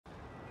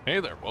Hey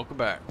there, welcome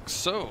back.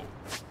 So,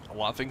 a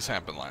lot of things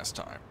happened last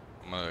time.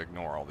 I'm gonna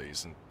ignore all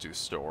these and do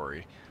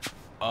story.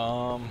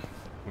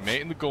 We made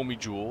it in the Gomi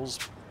Jewels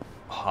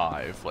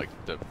hive, like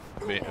the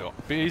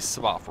base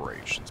of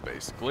operations,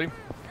 basically.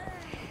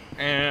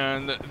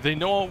 And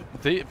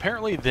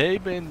apparently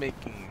they've been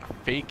making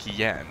fake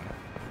yen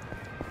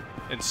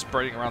and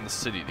spreading around the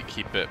city to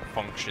keep it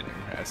functioning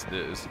as it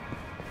is.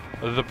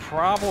 The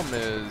problem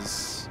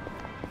is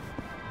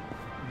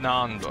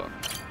Nanda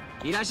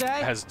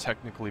has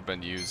technically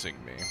been using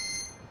me.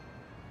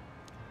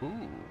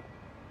 Ooh.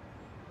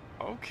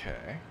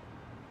 Okay.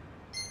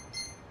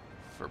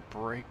 For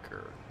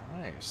breaker.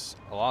 Nice.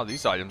 A lot of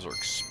these items are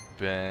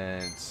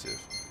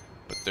expensive,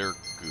 but they're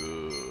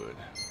good.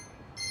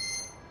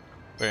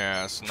 But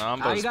yeah, so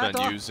Namba's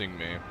been using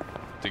me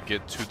to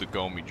get to the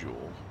Gomi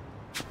Jewel.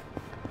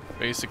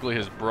 Basically,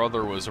 his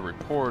brother was a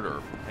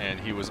reporter, and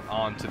he was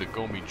on to the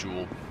Gomi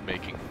Jewel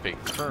making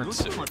fake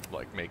currency,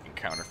 like making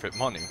counterfeit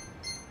money.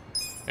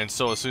 And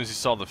so as soon as he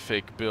saw the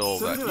fake bill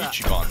that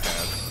Ichiban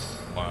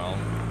had, well,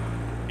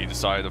 he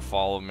decided to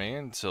follow me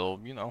until,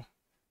 you know,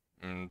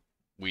 and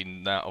we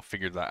now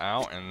figured that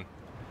out, and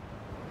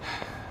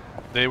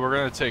they were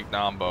going to take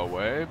Namba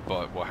away,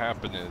 but what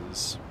happened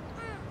is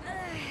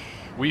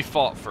we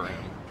fought for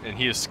him, and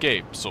he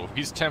escaped, so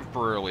he's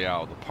temporarily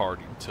out of the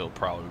party until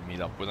probably we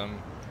meet up with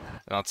him.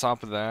 And on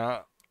top of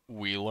that,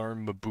 we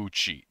learned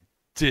Mabuchi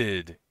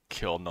did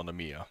kill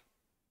Nanamiya,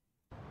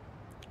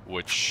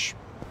 which...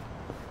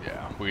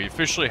 yeah, we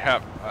officially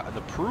have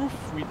the proof.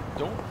 We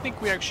don't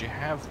think we actually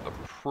have the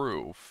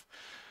proof,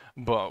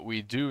 but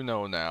we do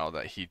know now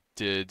that he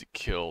did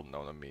kill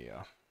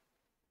Nanamiya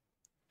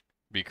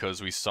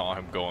because we saw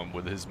him going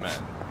with his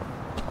men.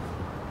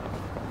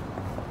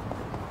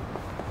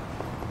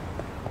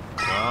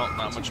 Well,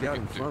 not much we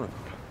can do.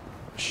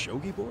 A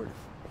shogi board?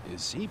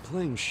 Is he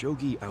playing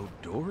shogi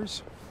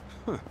outdoors?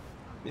 Huh.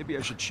 Maybe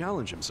I should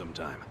challenge him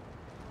sometime.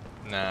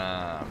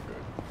 Nah, I'm good.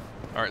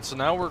 Alright, so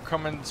now we're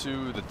coming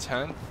to the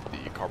tent,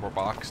 the cardboard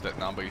box that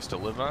Namba used to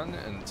live on,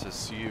 and to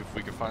see if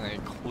we can find any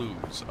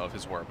clues of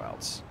his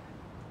whereabouts.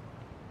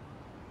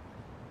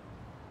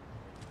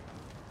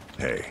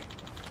 Hey.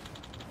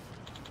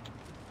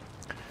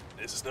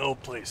 This is no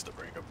place to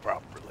bring a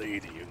proper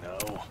lady, you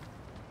know.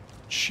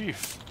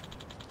 Chief.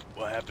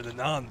 What happened to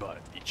Nanba,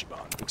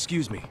 Ichiban?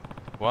 Excuse me.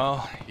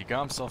 Well, he got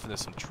himself into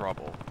some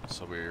trouble,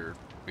 so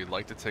we'd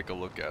like to take a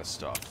look at his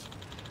stuff.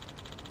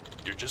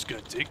 You're just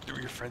gonna dig through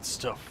your friend's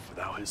stuff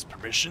without his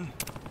permission?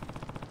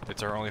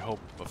 It's our only hope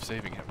of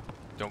saving him.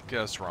 Don't get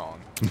us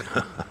wrong.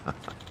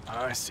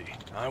 I see.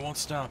 I won't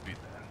stop you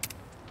then.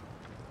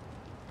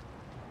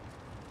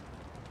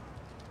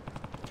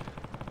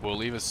 We'll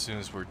leave as soon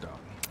as we're done.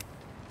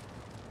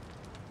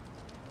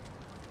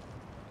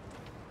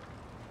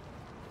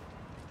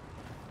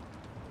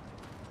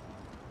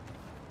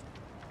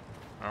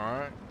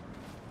 Alright.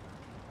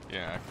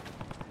 Yeah.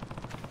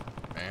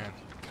 Man,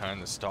 kind of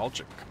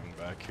nostalgic coming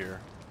back here.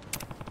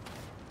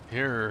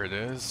 Here it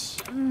is.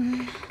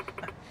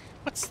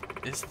 What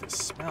is this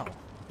smell?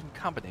 A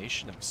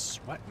combination of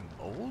sweat and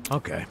mold?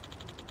 Okay.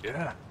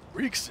 Yeah,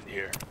 reeks in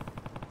here.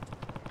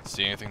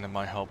 See anything that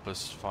might help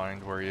us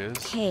find where he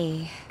is?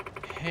 Hey.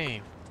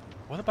 Hey,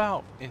 what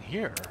about in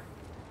here?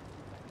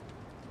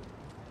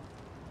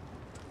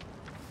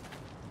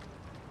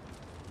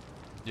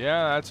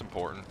 Yeah, that's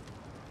important.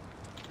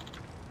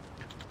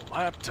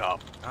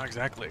 Laptop, not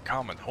exactly a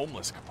common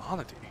homeless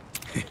commodity.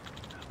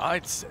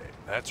 I'd say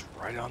that's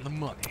right on the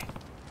money.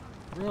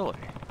 Really?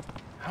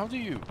 How do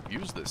you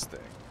use this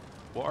thing?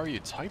 What are you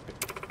typing?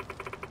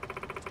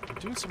 I'm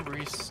doing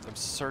some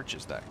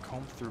searches that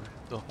comb through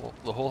the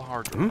whole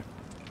hard drive.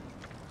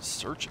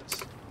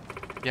 Searches?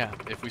 Yeah,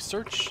 if the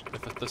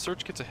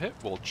search gets a hit,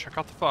 we'll check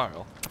out the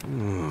file.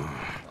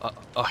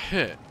 A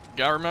hit?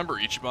 Gotta remember,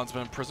 Ichiban's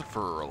been in prison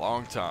for a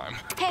long time.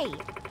 Hey!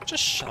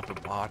 Just shut up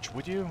and watch,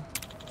 would you?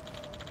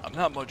 I'm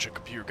not much a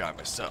computer guy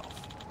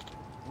myself.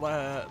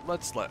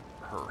 Let's let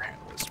her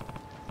handle this one.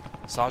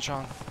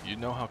 Sajan, you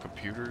know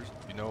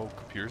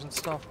computers and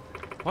stuff?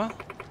 Well,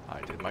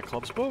 I did my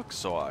club's book,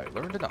 so I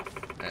learned enough.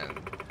 And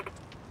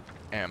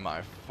am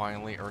I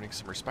finally earning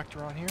some respect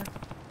around here?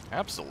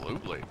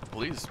 Absolutely.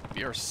 Please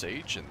be our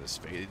sage in this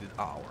fated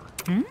hour.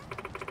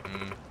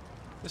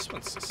 This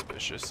one's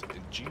suspicious.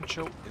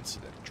 Jincho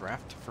Incident,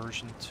 Draft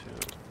Version 2.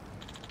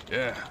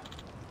 Yeah.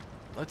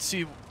 Let's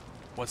see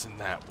what's in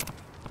that one.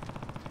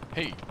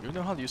 Hey, you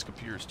know how to use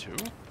computers too?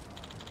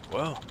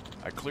 Well,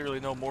 I clearly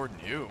know more than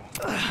you.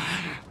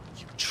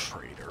 You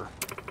traitor.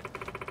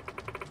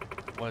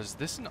 Was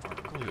this an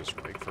article he was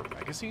writing for a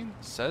magazine?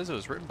 It says it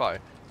was written by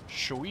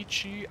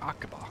Shoichi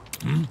Akaba.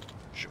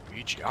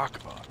 Shoichi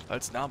Akaba?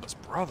 That's Namba's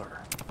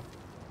brother.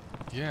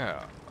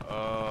 Yeah.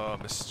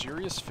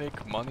 Mysterious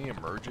fake money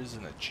emerges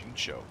in a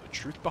Jincho. The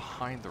truth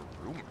behind the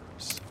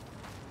rumors.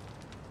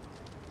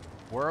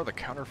 Where are the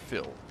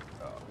counterfeit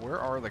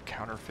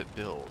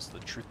bills? The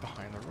truth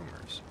behind the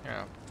rumors.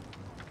 Yeah.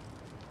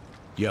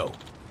 Yo.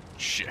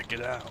 Check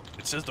it out.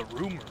 It says the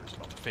rumors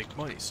about the fake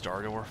money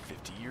started over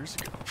 50 years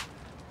ago.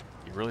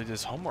 He really did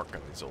his homework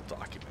on these old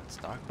documents.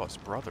 Nagba's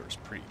brother is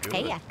pretty good.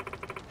 Hey,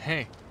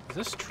 Hey, is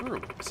this true?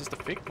 It says the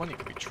fake money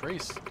can be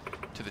traced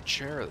to the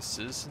chair of the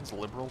Citizens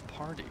Liberal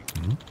Party.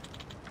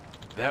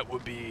 That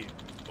would be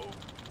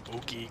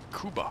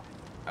Ogikubo,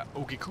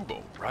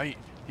 right?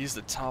 He's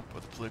the top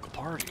of the political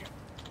party.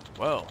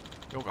 Well,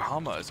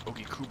 Yokohama is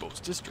Ogikubo's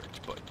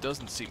district, but it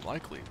doesn't seem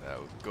likely that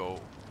would go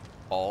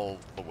all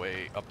the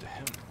way up to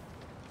him.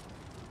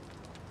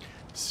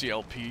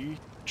 CLP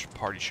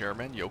party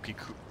chairman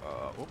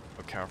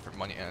account for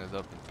money ended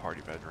up in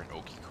party veteran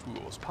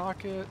Okikubo's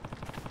pocket.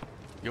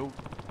 Yutaka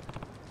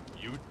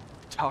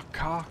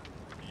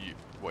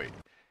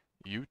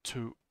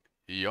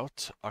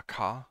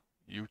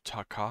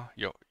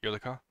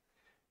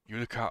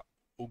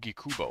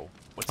Ogikubo.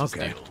 What's his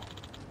deal?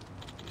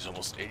 He's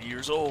almost 80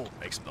 years old,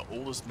 makes him the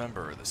oldest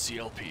member of the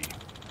CLP.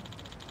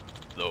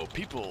 Though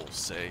people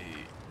say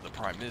the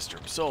Prime Minister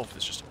himself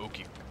is just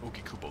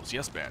Okikubo's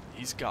yes man,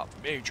 he's got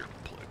major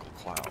political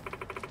clout.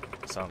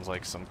 Sounds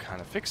like some kind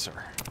of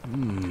fixer.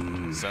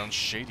 Sounds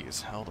shady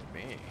as hell to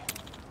me.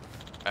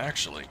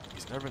 Actually,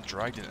 he's never been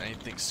dragged into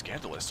anything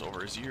scandalous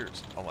over his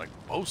years, unlike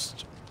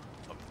most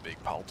of the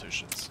big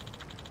politicians.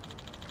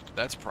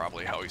 That's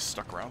probably how he's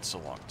stuck around so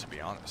long, to be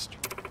honest.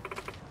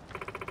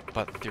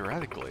 But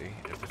theoretically,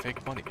 if the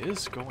fake money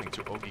is going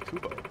to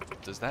Ogikubo,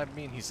 does that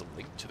mean he's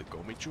linked to the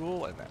Gomi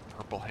Jewel and that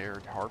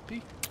purple-haired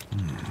harpy?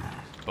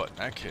 But in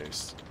that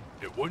case,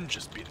 it wouldn't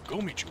just be the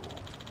Gomi Jewel.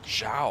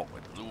 Xiao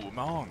and Lu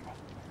Meng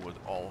would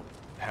all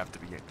have to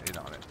be in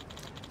on it.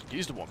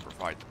 He's the one who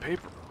provided the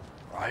paper,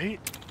 right?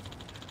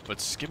 But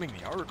skimming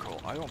the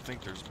article, I don't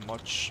think there's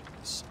much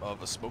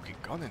of a smoking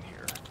gun in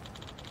here.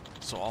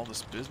 So all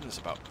this business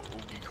about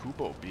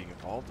Ogikubo being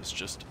involved is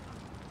just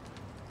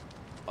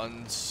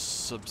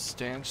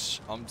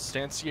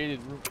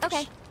unsubstantiated rumors.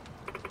 Okay.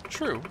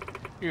 True.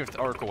 Even if the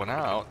article went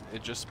out,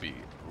 it'd just be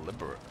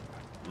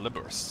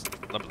libelous.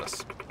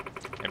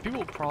 And people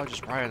would probably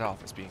just write it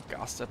off as being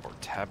gossip or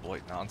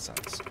tabloid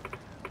nonsense.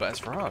 But as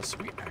for us,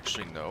 we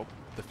actually know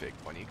the fake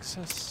money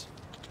exists.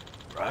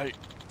 Right.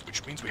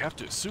 Which means we have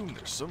to assume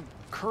there's some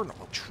kernel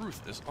of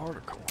truth in this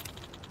article.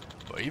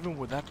 But even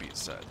with that being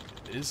said,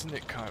 isn't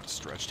it kind of a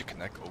stretch to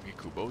connect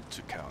Ogikubo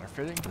to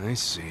counterfeiting? I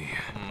see.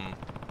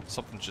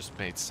 Something just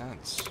made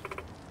sense.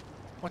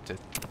 What did?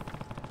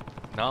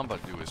 Namba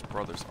knew his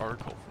brother's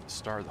article from the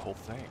start of the whole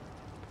thing.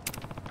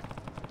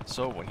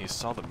 So when he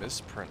saw the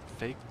misprint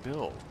fake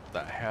bill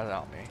that had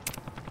on me,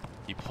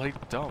 he played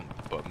dumb,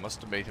 but it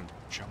must have made him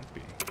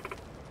jumpy.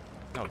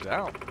 No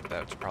doubt,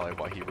 that's probably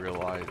why he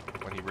realized,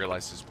 when he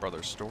realized his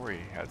brother's story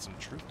had some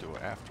truth to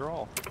it after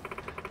all.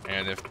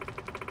 And if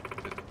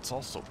it's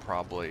also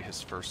probably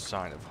his first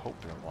sign of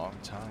hope in a long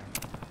time.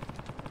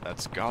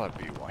 That's gotta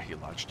be why he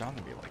latched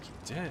onto me like he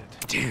did.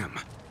 Damn.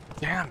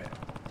 Damn it!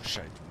 Wish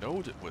I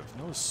would have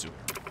noticed sooner.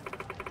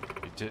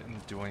 You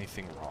didn't do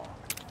anything wrong.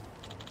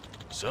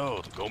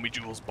 So, the Gomi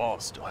Jewel's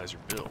boss still has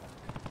your bill.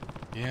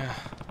 Yeah,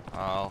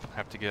 I'll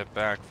have to get it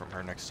back from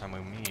her next time we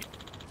meet.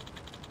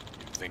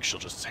 You think she'll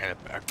just hand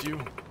it back to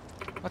you?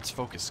 Let's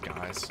focus,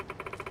 guys.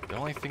 The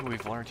only thing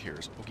we've learned here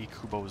is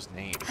Ogikubo's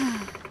name.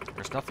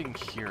 There's nothing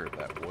here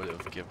that would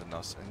have given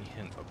us any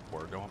hint of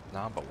where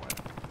Namba went.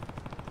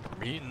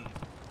 We're meeting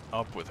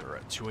up with her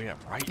at 2 AM,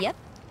 right? Yep.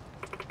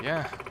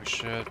 Yeah, we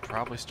should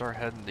probably start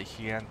heading to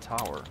Heian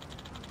Tower.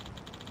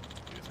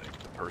 You think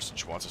the person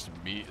she wants us to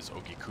meet is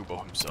Ogikubo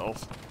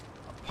himself?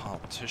 A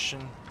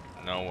politician?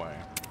 No way.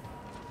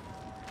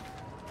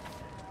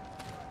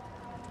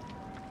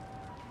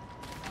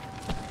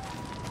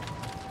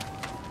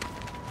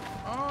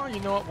 Oh, you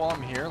know what? While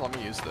I'm here, let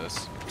me use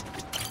this.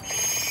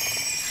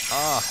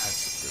 Ah, that's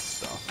some good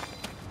stuff.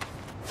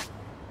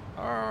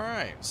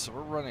 Alright, so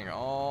we're running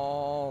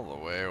all the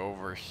way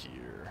over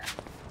here.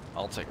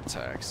 I'll take a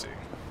taxi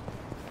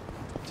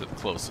to the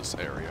closest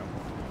area.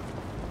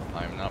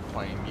 I'm not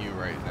playing you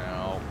right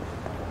now.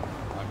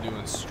 I'm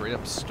doing straight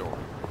up story.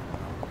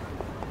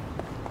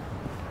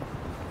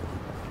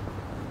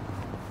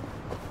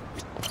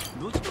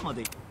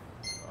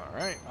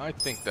 Alright, I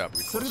think that would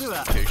be close to the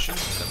location.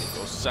 Then we'll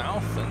go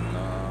south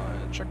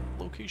and check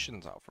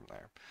locations out from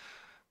there.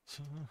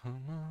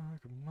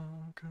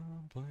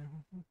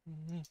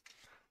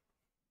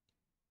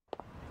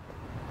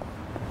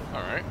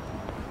 Alright.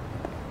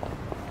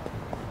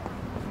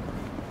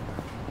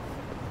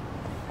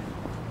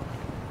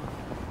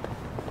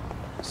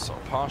 So,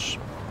 a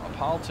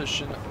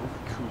politician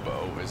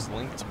Okubo is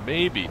linked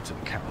maybe to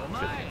the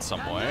counterfeit in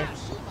some way.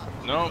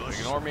 No,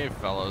 ignore me,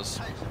 fellas.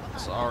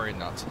 Sorry,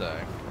 not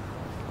today.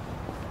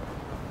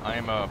 I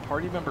am a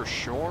party member,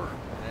 sure,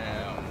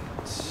 and...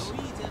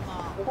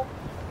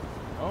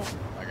 Oh,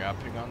 I got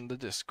ping on the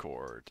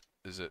Discord.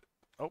 Is it...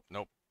 Oh,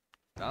 nope.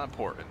 Not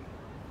important.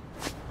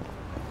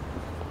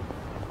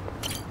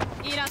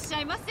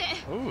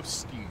 Oh,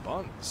 steam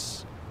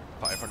buns.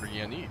 500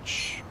 yen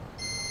each.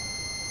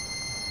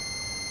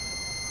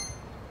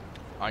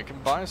 I can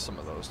buy some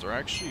of those. They're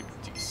actually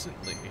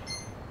decently...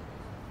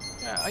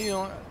 Yeah, you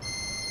know what?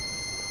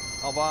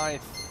 I'll buy...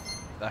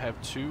 I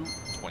have 2,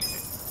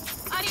 28.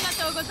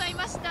 Arigato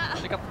gozaimashita.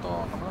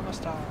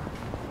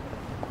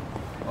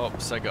 Oh,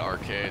 Sega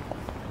Arcade.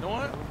 You know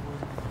what?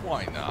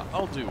 Why not?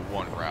 I'll do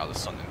one round of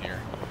something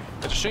here.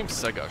 It's a shame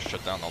Sega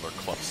shut down all their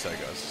Club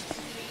Segas.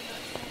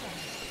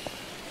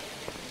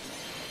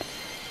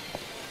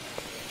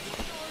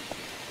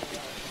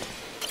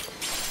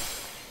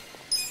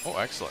 Oh,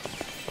 excellent.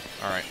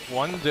 Alright,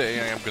 one day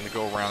I am going to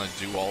go around and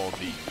do all of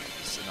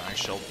these, and I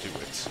shall do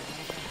it.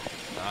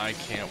 I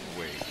can't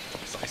wait,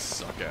 because I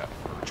suck at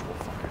Virtual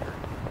Fighter.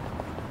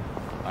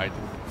 I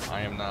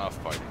am not a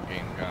fighting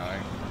game guy.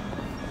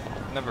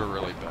 Never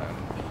really been.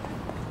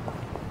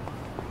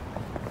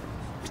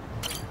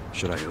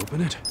 Should I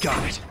open it?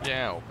 Got it.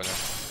 Yeah, open it.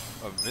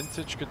 A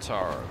vintage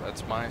guitar.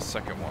 That's my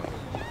second one.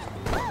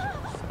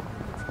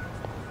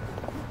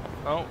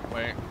 Oh,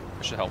 wait.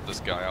 I should help this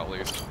guy out at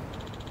least.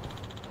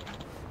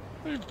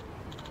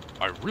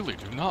 I really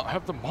do not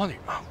have the money.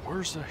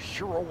 Where's the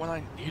hero when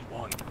I need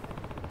one?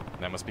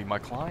 That must be my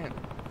client.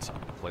 So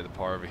I'm gonna play the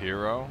part of a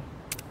hero.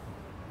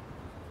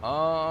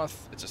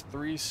 It's a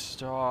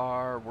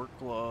 3-star, work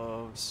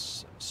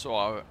gloves. So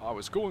I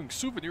was going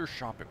souvenir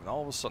shopping when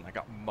all of a sudden I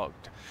got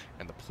mugged,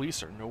 and the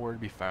police are nowhere to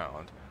be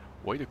found.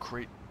 Way to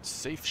create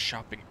safe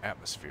shopping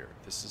atmosphere.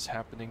 This is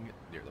happening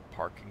near the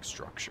parking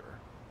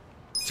structure.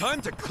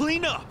 Time to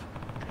clean up!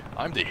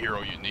 I'm the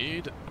hero you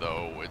need,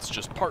 though it's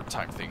just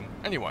part-time thing.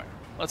 Anyway,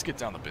 let's get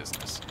down to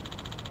business.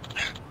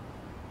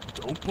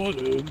 Don't butt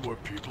in where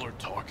people are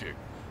talking.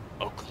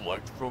 I'll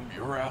collect from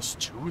your ass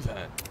too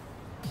then.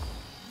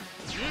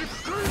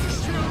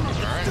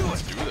 Alright,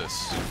 let's do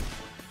this.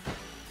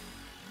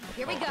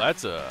 Here we go.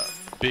 That's a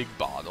big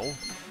bottle.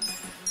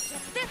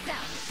 Check this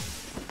out.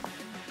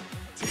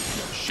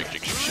 Shake,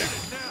 shake, shake, shake.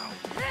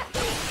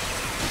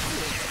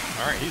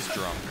 Alright, he's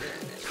drunk.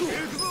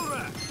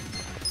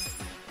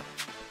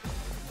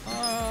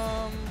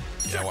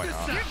 Yeah, why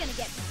not? You're gonna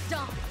get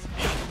stomped.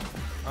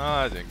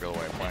 I didn't go the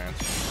way I planned.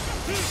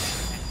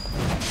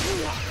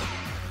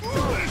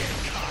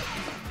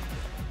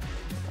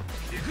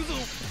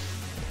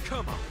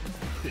 Come on.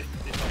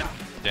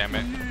 Damn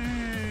it.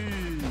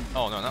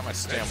 Oh no, not my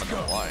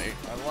stamina light.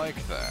 I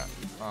like that.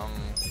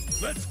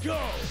 Let's go.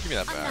 Give me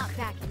that I'm back. not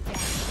backing down.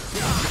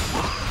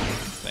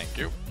 Thank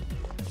you.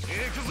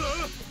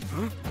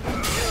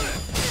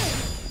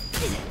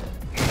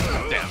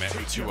 Damn it,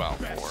 2 out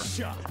of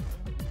 4.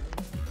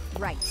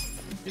 Right.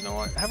 You know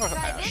what? Have an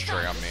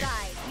ashtray on me.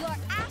 Your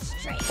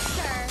ashtray,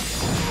 sir.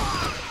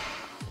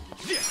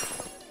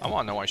 I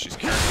want to know why she's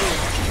carrying a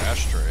bunch of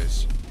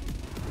ashtrays.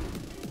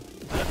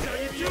 That's how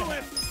you do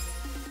it.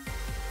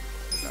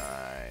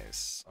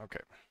 Nice. Okay.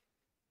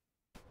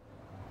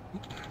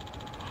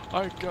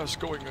 I guess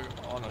going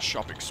on a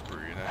shopping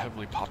spree in a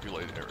heavily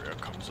populated area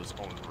comes with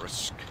its own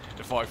risk.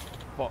 If I'll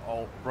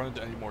run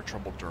into any more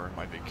trouble during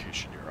my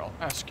vacation here, I'll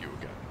ask you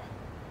again.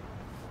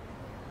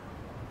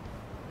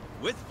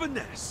 With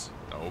finesse.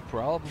 No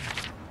problem.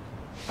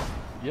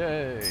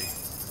 Yay.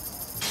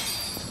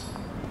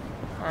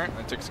 Alright,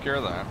 that takes care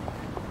of that.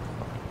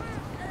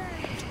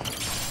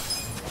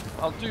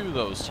 I'll do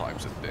those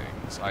types of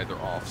things, either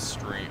off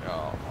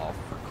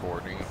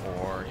recording,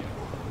 or, you know,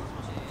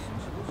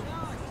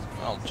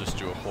 I'll just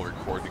do a whole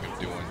recording of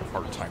doing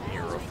part-time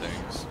hero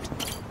things.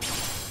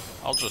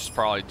 I'll just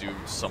probably do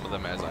some of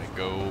them as I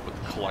go, but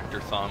the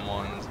collector-thon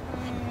ones,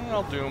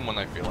 I'll do them when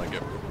I feel like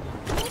it.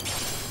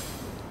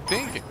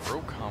 Think and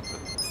grow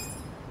confident.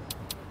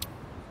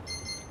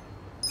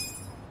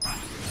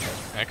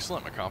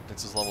 Excellent, my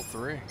confidence is level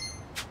 3.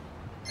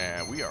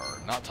 And we are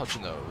not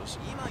touching those.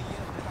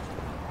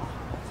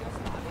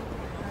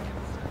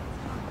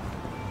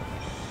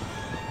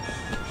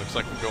 Looks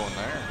like we're going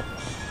there.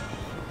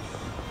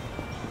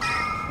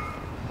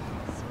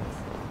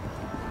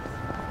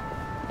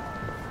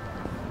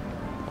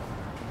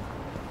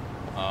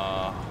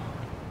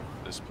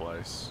 This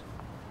place.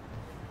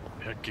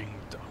 Peking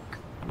duck.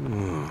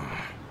 Millennium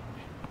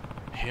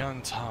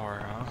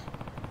Tower, huh?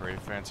 Very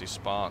fancy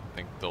spot.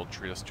 Think they'll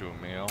treat us to a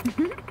meal?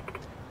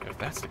 If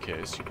that's the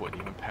case, you wouldn't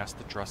even pass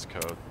the dress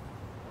code.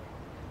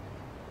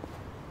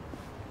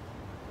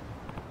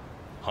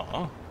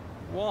 Huh?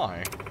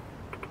 Why?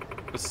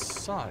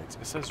 Besides,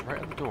 it says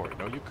right on the door,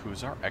 no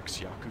Yakuza or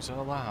ex-Yakuza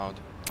allowed.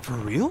 For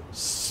real?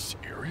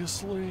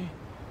 Seriously?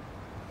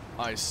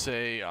 I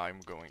say I'm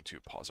going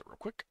to pause it real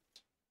quick.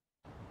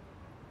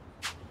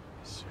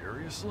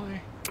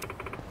 Seriously?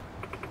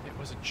 It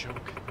was a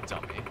joke,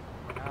 dummy.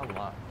 We're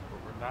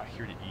not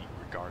here to eat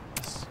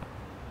regardless.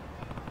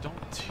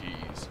 Don't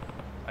tease.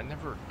 I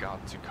never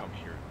got to come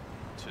here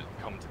to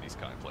come to these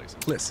kind of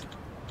places. Listen.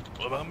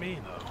 What about me,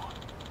 though?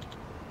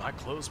 My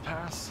clothes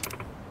pass?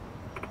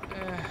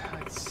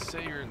 I'd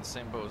say you're in the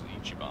same boat as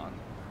Ichiban.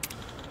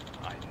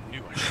 I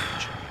knew I should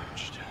have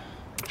changed.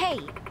 Hey.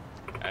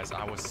 As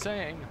I was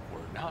saying,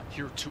 we're not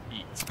here to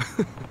eat.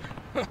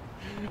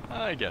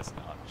 I guess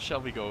not.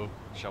 Shall we go?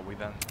 Shall we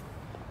then?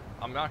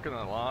 I'm not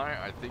gonna lie,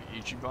 I think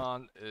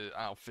Ichiban's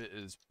outfit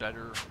is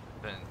better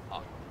than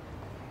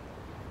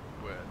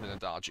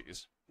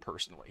Adachi's,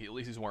 personally. At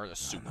least he's wearing a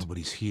suit.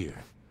 Nobody's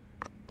here.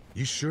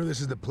 You sure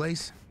this is the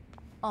place?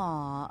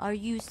 Aw, are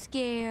you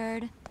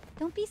scared?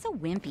 Don't be so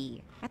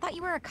wimpy. I thought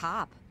you were a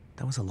cop.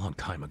 That was a long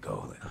time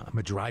ago. I'm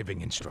a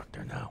driving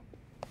instructor now.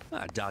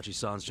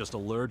 Dachi-san's just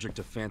allergic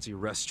to fancy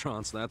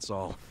restaurants, that's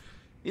all.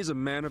 He's a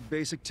man of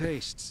basic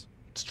tastes.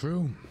 It's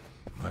true.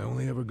 I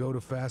only ever go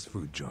to fast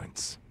food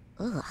joints.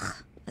 Ugh,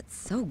 that's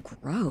so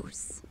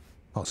gross.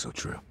 Also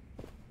true.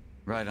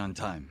 Right on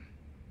time.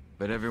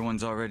 But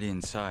everyone's already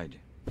inside,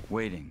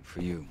 waiting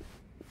for you.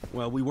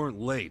 Well, we weren't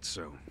late,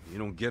 so you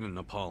don't get an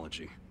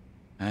apology.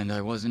 And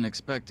I wasn't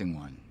expecting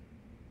one.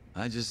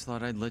 I just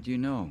thought I'd let you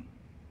know.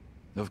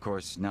 Of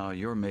course, now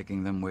you're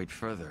making them wait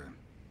further.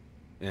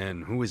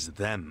 And who is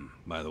them,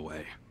 by the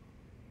way?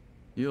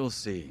 You'll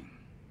see.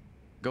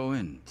 Go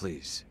in,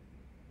 please.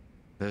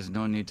 There's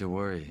no need to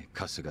worry,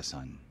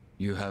 Kasuga-san.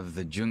 You have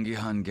the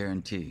Jungihan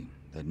guarantee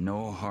that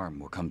no harm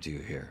will come to you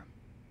here.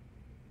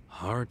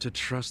 Hard to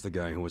trust the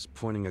guy who was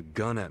pointing a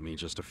gun at me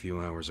just a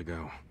few hours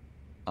ago.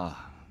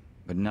 Ah,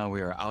 but now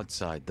we are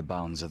outside the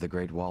bounds of the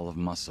Great Wall of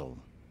Muscle.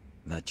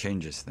 That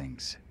changes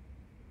things.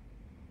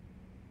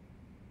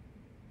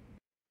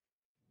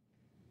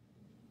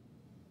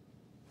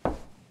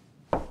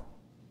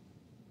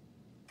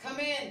 Come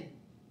in!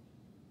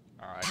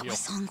 Alright, That was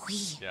Song-Hui.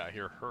 yeah, I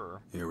hear her.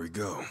 Here we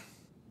go.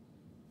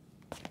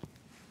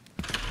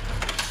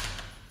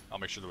 I'll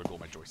make sure to wiggle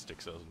my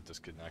joystick so it doesn't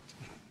disconnect.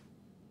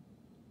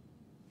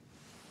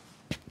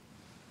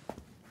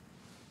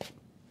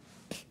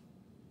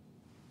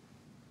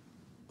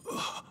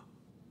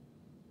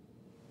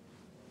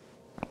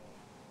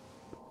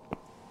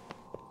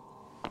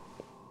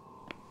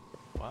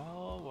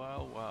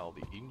 Well,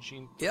 the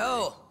engine.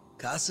 Yo,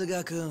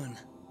 Kasuga-kun.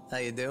 How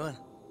you doing?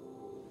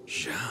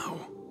 Zhao.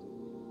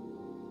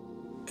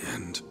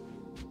 And...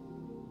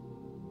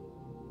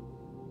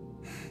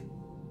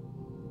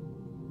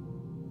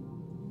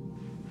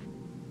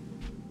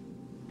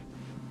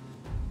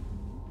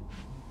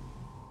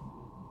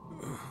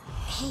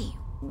 Hey,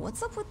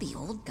 what's up with the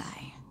old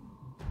guy?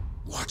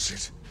 Watch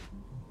it.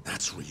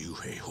 That's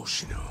Ryuhei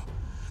Hoshino,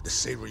 the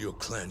Seiryu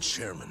clan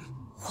chairman.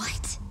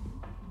 What?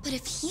 But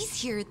if he's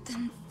here,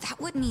 then that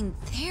would mean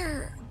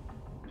they're...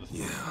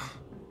 yeah.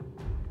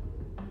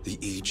 The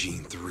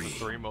E-Gene 3.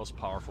 Three most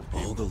powerful people.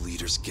 All the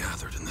leaders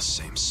gathered in the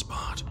same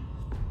spot.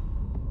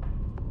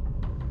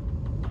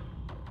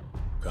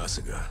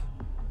 Kasuga,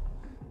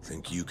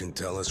 think you can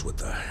tell us what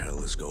the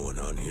hell is going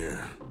on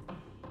here?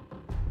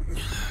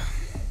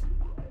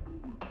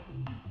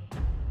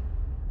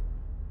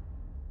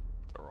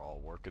 They're all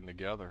working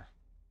together.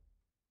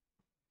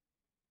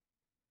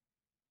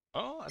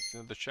 Oh, that's the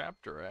end of the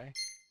chapter, eh?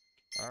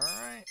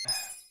 Alright.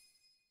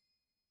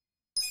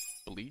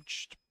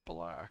 Bleached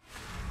black.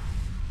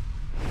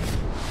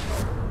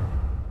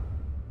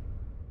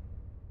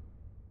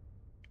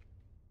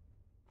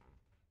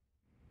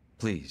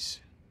 Please,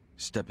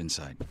 step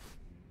inside.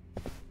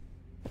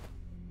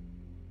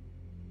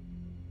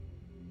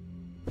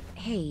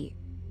 Hey,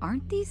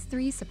 aren't these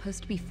three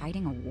supposed to be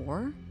fighting a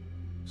war?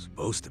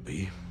 Supposed to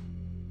be.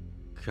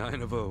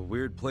 Kind of a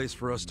weird place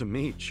for us to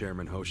meet,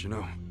 Chairman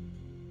Hoshino.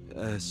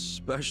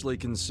 Especially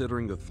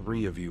considering the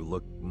three of you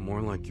look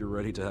more like you're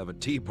ready to have a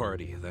tea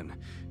party than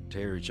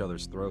tear each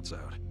other's throats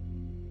out.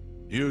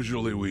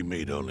 Usually we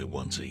meet only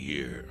once a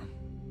year,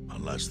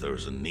 unless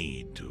there's a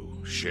need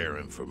to share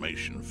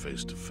information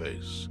face to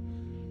face,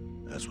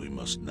 as we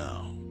must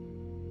now.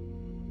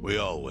 We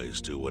always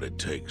do what it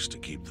takes to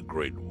keep the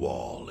Great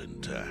Wall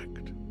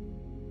intact.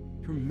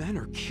 Your men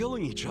are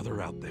killing each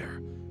other out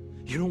there.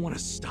 You don't want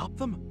to stop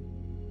them?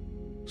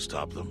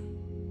 Stop them?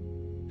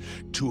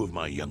 2 of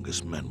my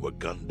youngest men were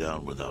gunned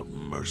down without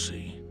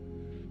mercy.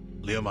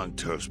 Liamang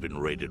Turf's been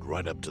raided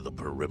right up to the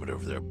perimeter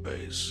of their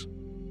base.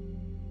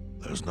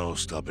 There's no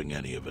stopping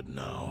any of it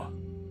now.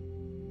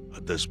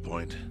 At this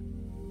point,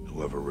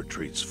 whoever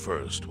retreats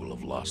first will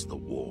have lost the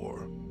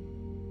war.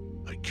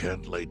 I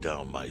can't lay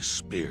down my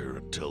spear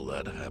until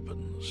that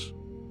happens.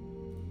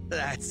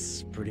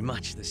 That's pretty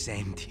much the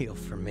same deal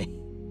for me.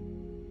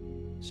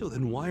 So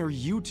then why are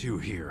you two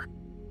here?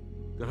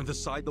 Gonna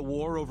decide the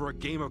war over a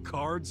game of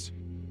cards?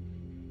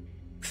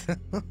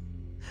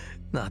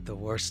 Not the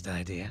worst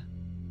idea.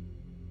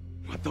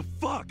 What the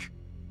fuck?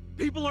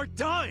 People are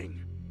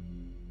dying!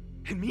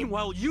 And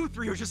meanwhile you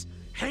three are just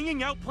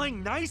hanging out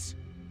playing nice?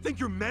 Think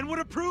your men would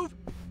approve?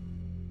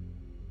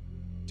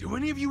 Do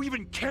any of you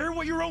even care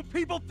what your own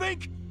people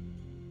think?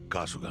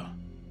 Kasuga,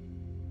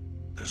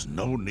 there's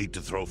no need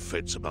to throw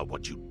fits about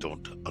what you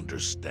don't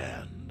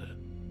understand.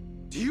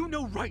 Do you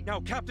know right now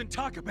Captain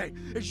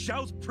Takabe is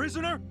Zhao's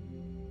prisoner?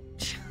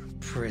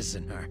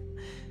 Prisoner.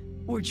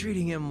 We're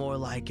treating him more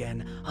like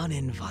an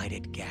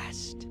uninvited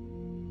guest.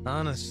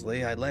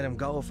 Honestly, I'd let him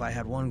go if I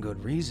had one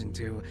good reason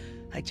to.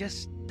 I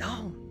just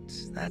don't,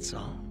 that's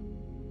all.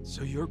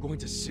 So you're going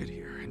to sit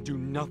here and do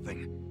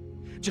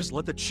nothing? Just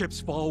let the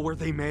chips fall where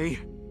they may?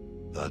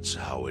 That's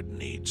how it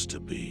needs to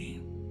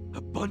be.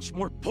 A bunch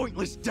more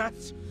pointless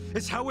deaths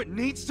is how it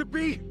needs to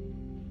be?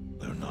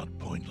 They're not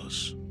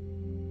pointless.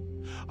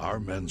 Our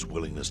men's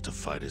willingness to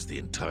fight is the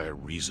entire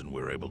reason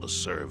we're able to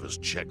serve as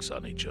checks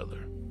on each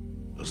other.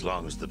 As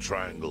long as the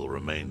triangle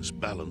remains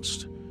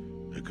balanced,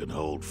 it can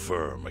hold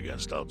firm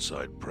against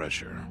outside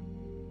pressure.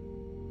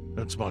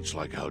 It's much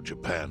like how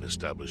Japan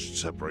established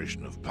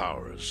separation of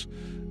powers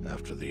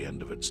after the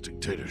end of its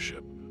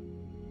dictatorship.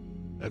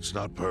 It's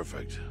not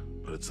perfect,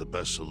 but it's the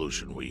best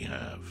solution we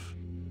have.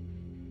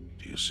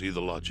 Do you see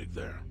the logic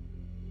there?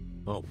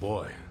 Oh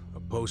boy, a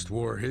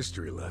post-war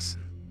history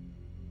lesson.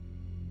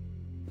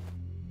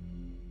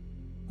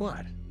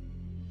 What?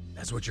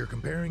 That's what you're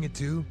comparing it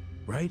to,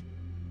 right?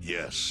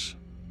 Yes,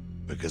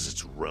 because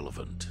it's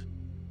relevant.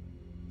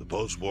 The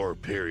post-war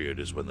period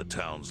is when the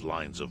town's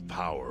lines of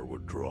power were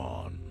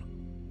drawn.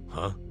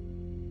 Huh?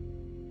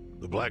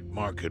 The black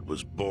market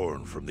was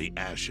born from the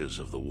ashes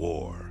of the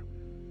war.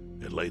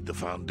 It laid the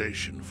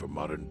foundation for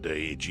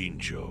modern-day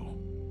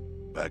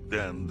Ijincho. Back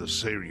then, the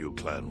Seiryu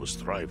clan was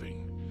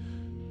thriving.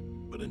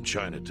 But in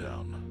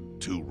Chinatown,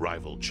 two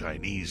rival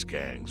Chinese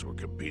gangs were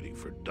competing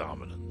for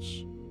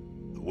dominance.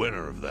 The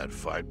winner of that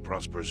fight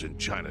prospers in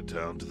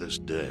Chinatown to this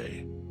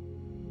day.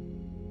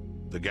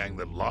 The gang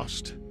that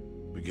lost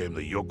became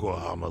the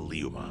Yokohama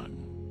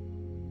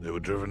Liumang. They were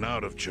driven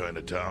out of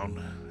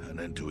Chinatown and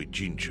into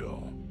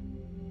Ijincho.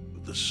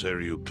 But the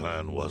Seiryu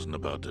clan wasn't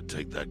about to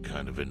take that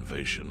kind of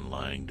invasion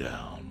lying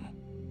down.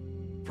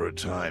 For a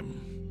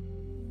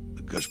time,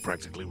 the gush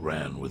practically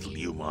ran with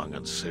Liumang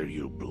and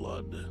Seiryu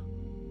blood.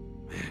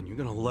 Man, you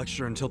gonna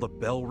lecture until the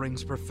bell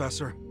rings,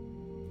 Professor?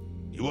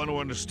 You want to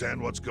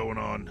understand what's going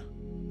on?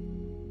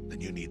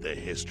 Then you need the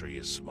history,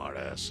 you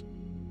smartass.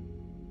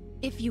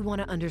 If you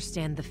want to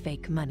understand the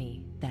fake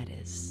money, that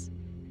is.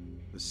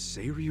 The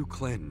Seiryu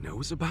clan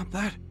knows about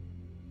that?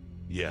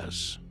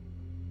 Yes.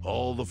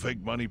 All the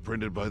fake money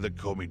printed by the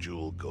Komi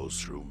Jewel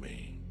goes through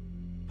me.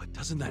 But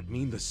doesn't that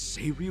mean the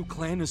Seiryu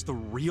clan is the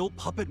real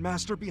puppet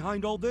master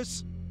behind all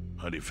this?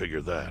 How do you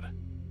figure that?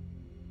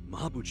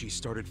 Mabuchi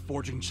started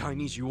forging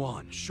Chinese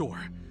yuan, sure.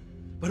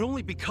 But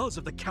only because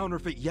of the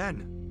counterfeit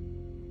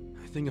yen.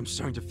 I think I'm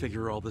starting to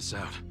figure all this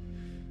out.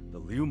 The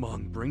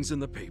Liumang brings in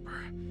the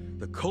paper.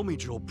 The Komi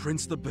Jewel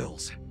prints the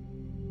bills.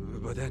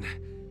 But then,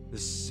 the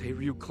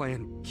Seiryu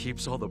clan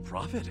keeps all the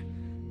profit?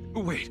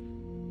 Wait,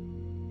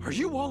 are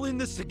you all in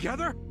this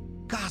together?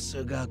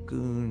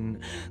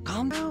 Kasuga-kun,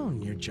 calm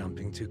down. You're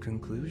jumping to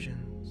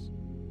conclusions.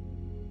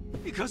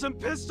 Because I'm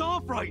pissed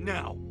off right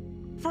now.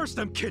 First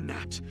I'm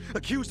kidnapped,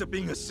 accused of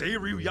being a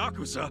Seiryu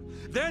Yakuza,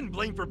 then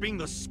blamed for being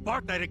the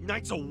spark that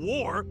ignites a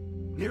war,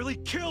 nearly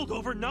killed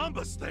over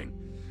Namba's thing.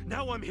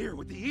 Now I'm here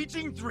with the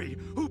Ijin 3,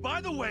 who,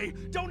 by the way,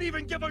 don't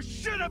even give a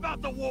shit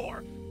about the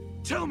war!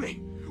 Tell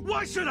me,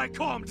 why should I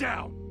calm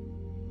down?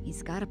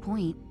 He's got a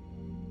point.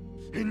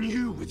 And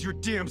you with your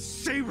damn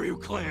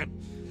Seiryu clan,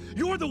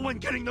 you're the one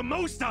getting the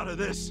most out of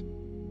this!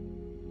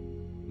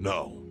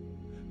 No,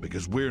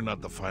 because we're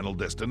not the final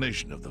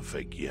destination of the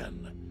fake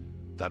yen.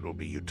 That will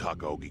be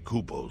Yutaka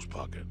Ogikubo's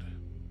pocket.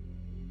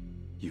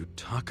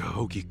 Yutaka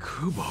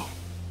Ogikubo?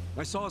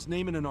 I saw his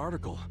name in an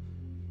article.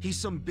 He's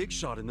some big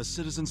shot in the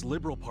Citizens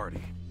Liberal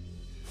Party.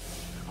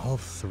 All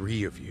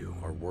three of you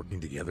are working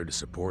together to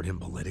support him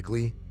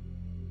politically?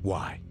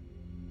 Why?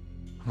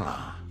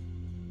 Huh.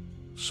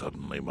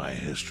 Suddenly my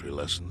history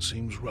lesson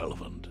seems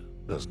relevant,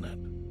 doesn't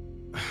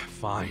it?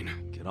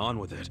 Fine, get on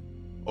with it.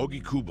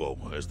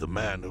 Ogikubo is the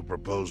man who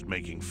proposed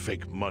making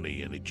fake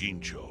money in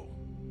Ijincho.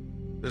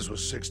 This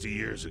was 60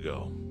 years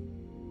ago.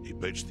 He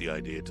pitched the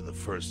idea to the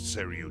first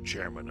Seiryu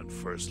chairman and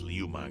first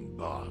Liumang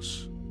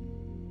boss.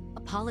 A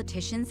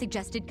politician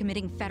suggested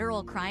committing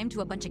federal crime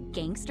to a bunch of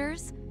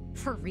gangsters?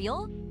 For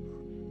real?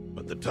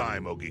 At the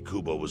time,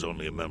 Ogikubo was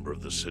only a member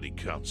of the city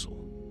council.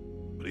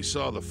 But he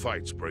saw the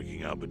fights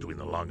breaking out between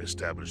the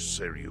long-established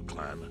Seiryu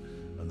clan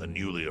and the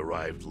newly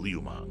arrived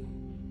Liumang.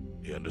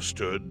 He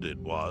understood it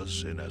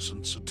was, in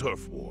essence, a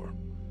turf war.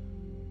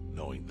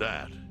 Knowing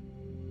that,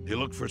 he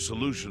looked for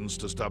solutions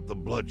to stop the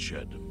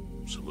bloodshed,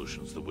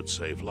 solutions that would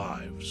save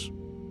lives.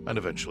 And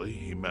eventually,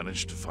 he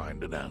managed to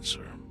find an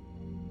answer.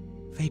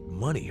 Fake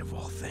money, of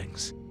all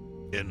things.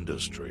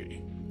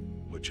 Industry.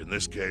 Which in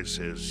this case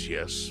is,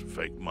 yes,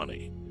 fake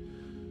money.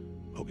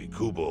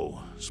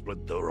 Ogikubo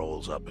split the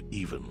roles up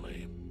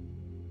evenly.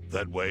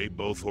 That way,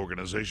 both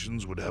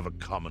organizations would have a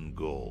common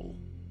goal.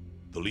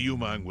 The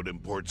Liumang would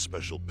import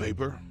special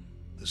paper,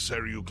 the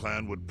Seiryu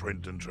clan would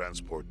print and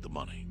transport the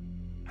money.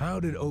 How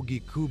did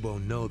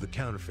Ogikubo know the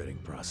counterfeiting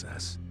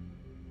process?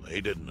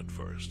 He didn't at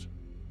first.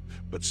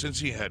 But since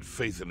he had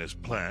faith in his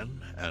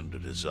plan and a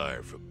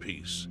desire for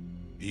peace,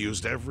 he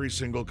used every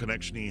single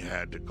connection he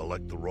had to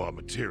collect the raw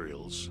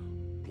materials,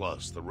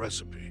 plus the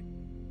recipe.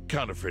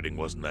 Counterfeiting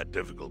wasn't that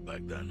difficult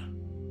back then.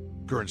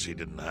 Currency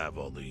didn't have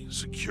all the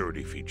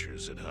security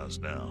features it has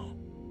now.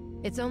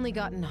 It's only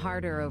gotten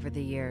harder over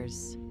the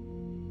years.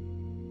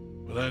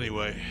 But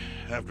anyway,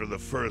 after the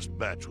first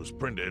batch was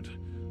printed,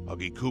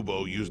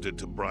 Ogikubo used it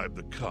to bribe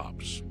the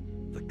cops.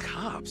 The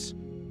cops?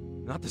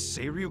 Not the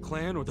Seiryu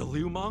clan or the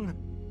Liumang?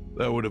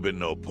 There would have been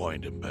no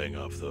point in paying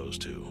off those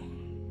two.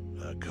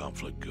 That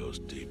conflict goes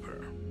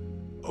deeper.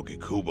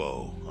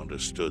 Ogikubo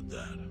understood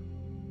that.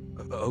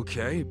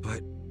 Okay,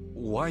 but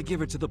why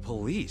give it to the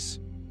police?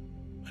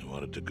 They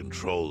wanted to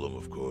control them,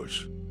 of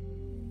course.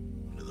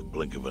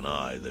 blink of an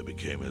eye, they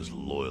became his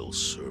loyal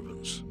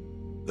servants.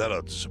 That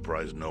ought to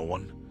surprise no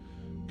one,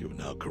 given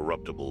how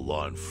corruptible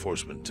law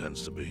enforcement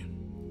tends to be.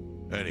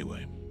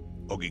 Anyway,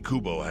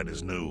 Ogikubo had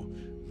his new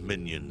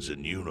minions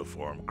in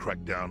uniform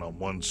crack down on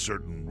one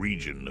certain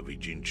region of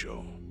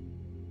Ijincho.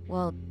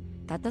 Well,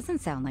 that doesn't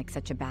sound like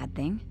such a bad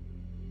thing.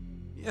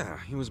 Yeah,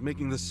 he was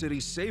making the city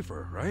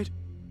safer, right?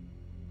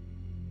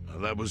 Now,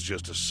 that was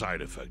just a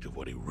side effect of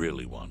what he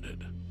really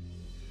wanted.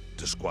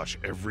 To squash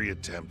every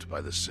attempt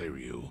by the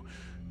Seiryu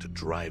to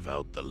drive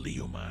out the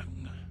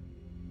Liumang.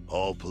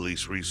 All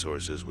police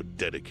resources were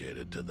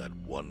dedicated to that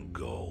one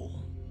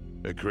goal.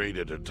 It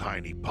created a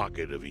tiny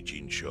pocket of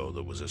Ijincho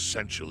that was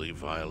essentially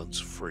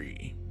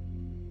violence-free.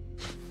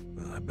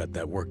 Well, I bet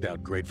that worked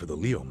out great for the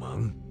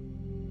Liumang.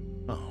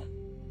 Oh,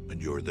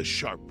 and you're the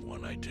sharp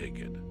one, I take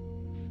it.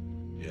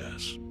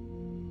 Yes.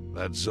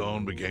 That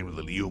zone became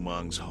the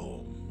Liumang's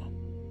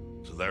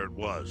home. So there it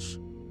was.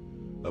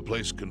 A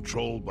place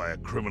controlled by a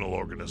criminal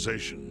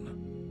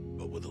organization,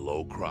 but with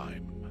low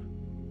crime.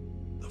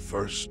 The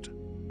first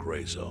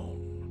gray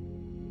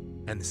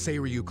zone. And the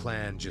Seiryu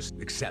clan just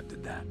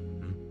accepted that.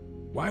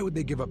 Why would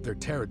they give up their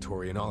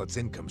territory and all its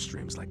income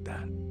streams like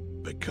that?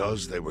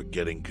 Because they were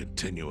getting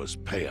continuous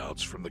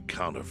payouts from the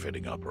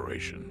counterfeiting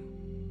operation.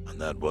 And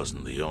that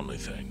wasn't the only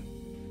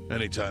thing.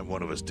 Anytime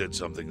one of us did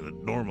something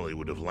that normally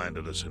would have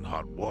landed us in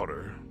hot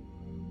water,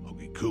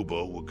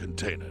 Ogikubo would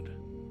contain it.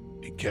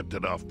 He kept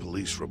it off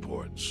police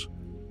reports.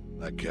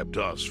 That kept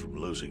us from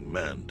losing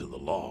men to the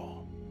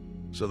law.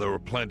 So there were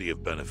plenty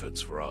of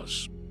benefits for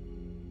us.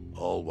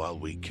 All while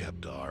we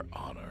kept our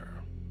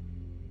honor.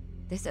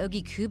 This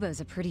Ogikubo's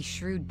a pretty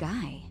shrewd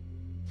guy.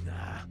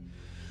 Nah.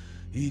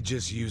 He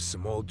just used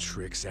some old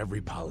tricks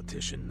every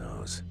politician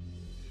knows.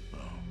 Oh.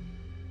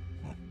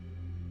 Well,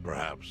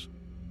 perhaps.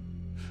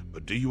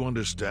 But do you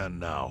understand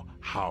now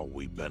how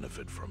we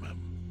benefit from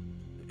him?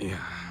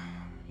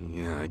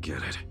 Yeah, I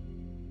get it.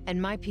 And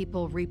my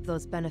people reap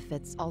those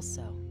benefits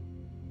also.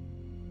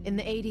 In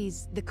the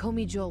 80s, the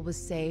Komi Jewel was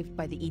saved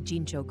by the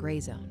Ijincho Gray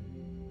Zone.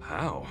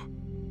 How?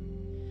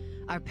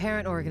 Our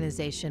parent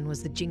organization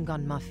was the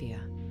Jingon Mafia,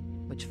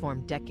 which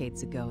formed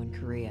decades ago in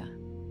Korea.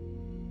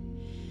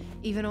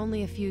 Even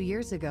only a few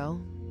years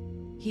ago,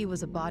 he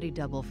was a body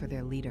double for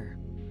their leader.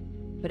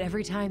 But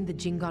every time the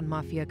Jingon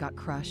Mafia got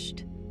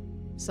crushed,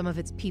 some of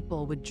its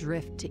people would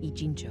drift to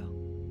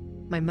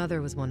Ijincho. My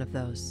mother was one of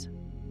those.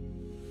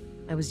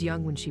 I was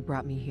young when she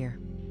brought me here.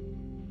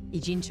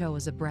 Ijincho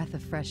was a breath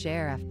of fresh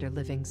air after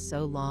living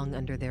so long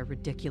under their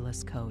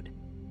ridiculous code.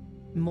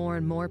 More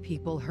and more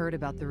people heard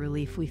about the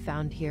relief we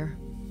found here,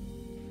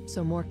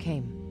 so more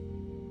came.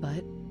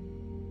 But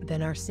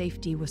then our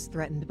safety was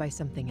threatened by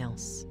something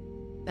else.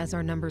 As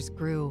our numbers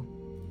grew,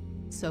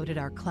 so did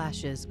our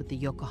clashes with the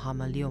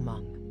Yokohama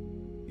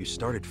Liumang. You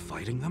started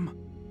fighting them?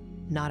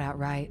 Not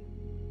outright.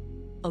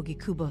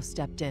 Ogikubo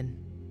stepped in,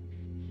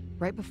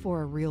 right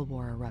before a real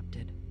war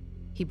erupted.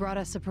 He brought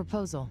us a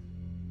proposal,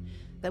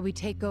 that we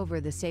take over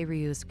the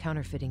Seiryu's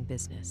counterfeiting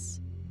business.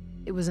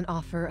 It was an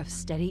offer of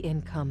steady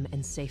income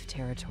and safe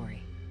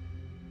territory.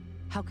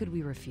 How could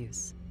we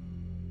refuse?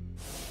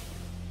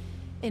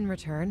 In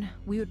return,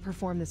 we would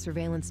perform the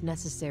surveillance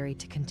necessary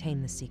to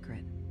contain the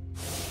secret.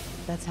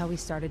 That's how we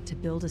started to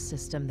build a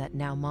system that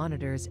now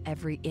monitors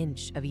every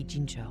inch of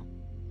Ijincho.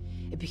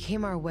 It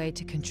became our way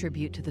to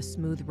contribute to the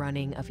smooth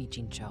running of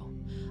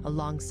Ijincho,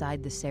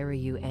 alongside the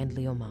Seiryu and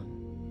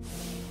Liumang.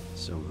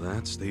 So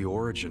that's the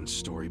origin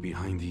story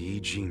behind the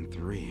Ijin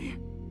 3.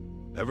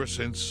 Ever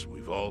since,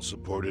 we've all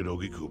supported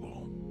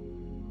Ogikubo.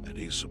 And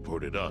he's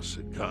supported us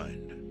in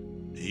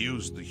kind. He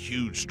used the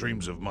huge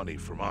streams of money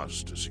from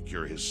us to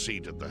secure his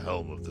seat at the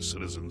helm of the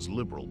Citizens'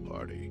 Liberal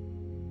Party.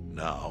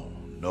 Now,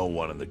 no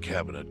one in the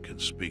cabinet can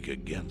speak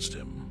against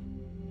him.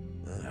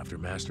 After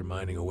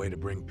masterminding a way to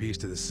bring peace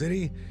to the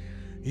city,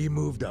 he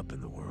moved up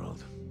in the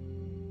world.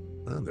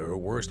 Well, there are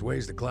worse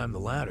ways to climb the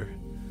ladder,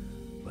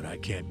 but I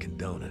can't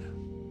condone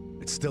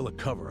it. It's still a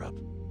cover-up.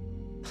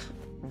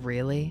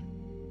 Really?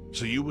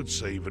 So you would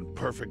say even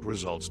perfect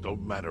results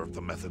don't matter if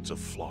the methods are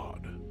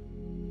flawed?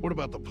 What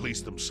about the police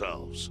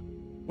themselves?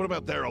 What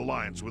about their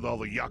alliance with all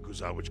the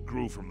Yakuza which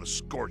grew from the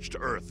scorched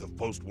earth of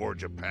post-war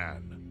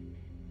Japan?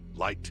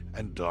 Light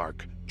and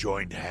dark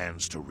joined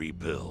hands to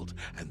rebuild,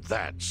 and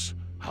that's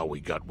how we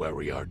got where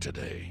we are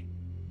today.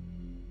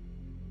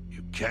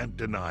 You can't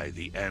deny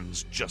the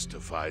ends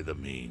justify the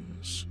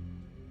means.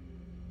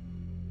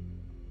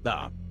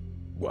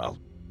 Well...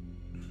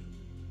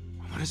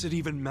 What does it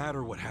even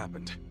matter what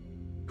happened?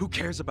 Who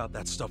cares about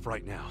that stuff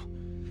right now?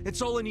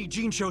 It's all in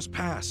Ijincho's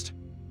past.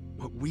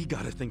 What we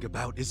gotta think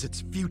about is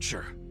its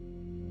future.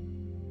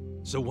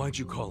 So why'd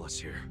you call us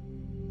here?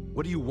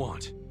 What do you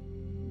want?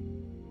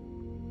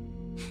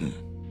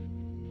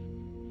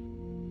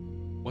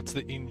 What's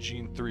the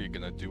Injin 3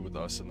 gonna do with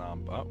us,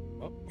 Anamba?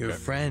 Your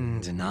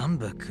friend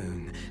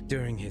Namba-kun,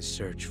 during his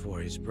search for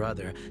his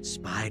brother,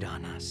 spied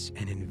on us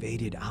and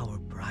invaded our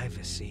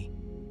privacy.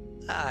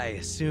 I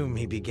assume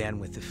he began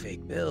with the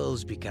fake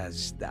bills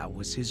because that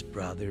was his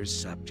brother's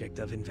subject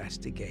of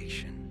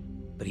investigation.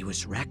 but he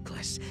was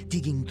reckless,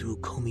 digging through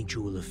Komi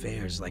Jewel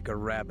affairs like a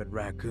rabid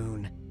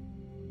raccoon.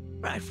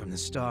 Right from the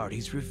start,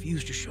 he's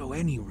refused to show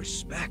any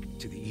respect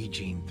to the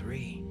Eugene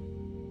 3.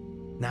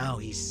 Now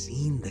he's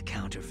seen the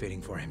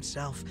counterfeiting for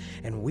himself,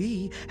 and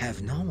we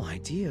have no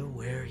idea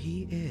where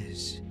he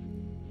is.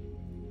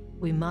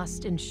 We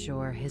must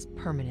ensure his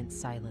permanent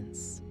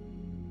silence.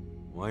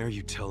 Why are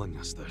you telling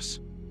us this?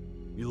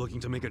 You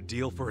looking to make a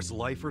deal for his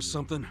life or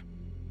something?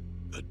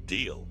 A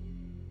deal?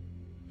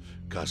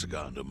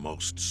 Kasuga, under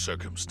most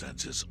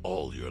circumstances,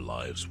 all your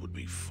lives would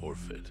be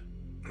forfeit.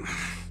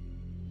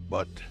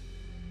 But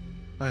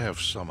I have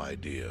some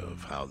idea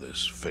of how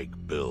this fake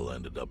bill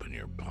ended up in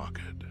your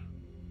pocket.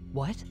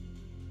 What?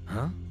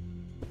 Huh?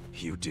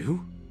 You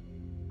do?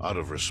 Out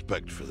of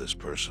respect for this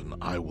person,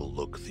 I will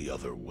look the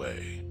other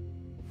way.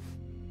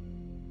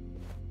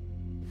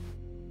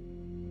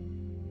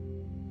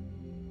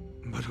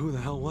 But who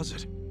the hell was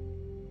it?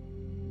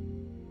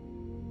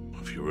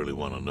 If you really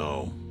want to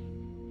know,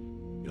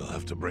 you'll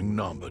have to bring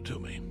Namba to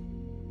me.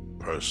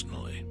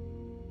 Personally.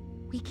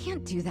 We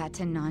can't do that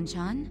to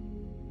Nanchan.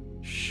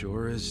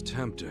 Sure is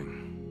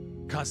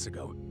tempting.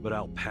 Kasuga, But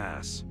I'll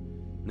pass.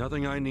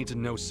 Nothing I need to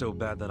know so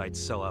bad that I'd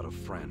sell out a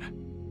friend.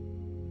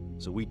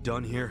 So we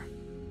done here?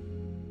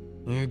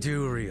 You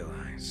do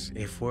realize,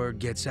 if word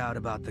gets out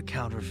about the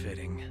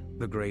counterfeiting,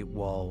 the Great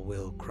Wall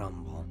will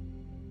crumble.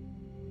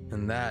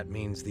 And that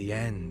means the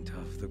end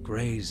of the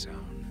Gray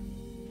Zone.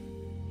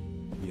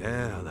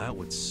 Yeah, that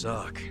would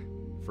suck.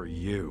 For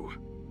you.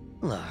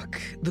 Look,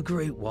 the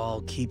Great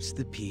Wall keeps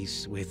the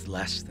peace with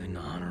less than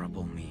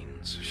honorable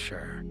means,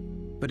 sure.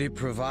 But it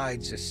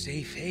provides a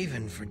safe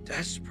haven for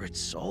desperate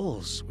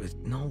souls with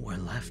nowhere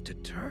left to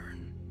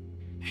turn.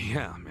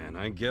 Yeah, man,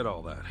 I get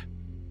all that.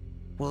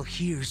 Well,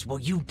 here's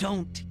what you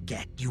don't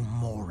get, you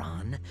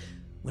moron.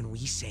 When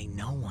we say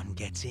no one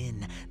gets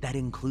in, that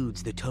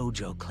includes the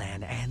Tojo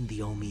clan and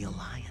the Omi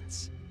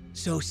Alliance.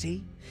 So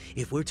see,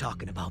 if we're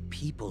talking about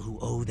people who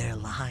owe their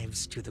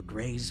lives to the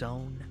Gray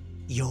Zone,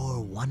 you're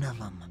one of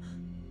them,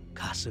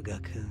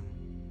 Kasuga-kun.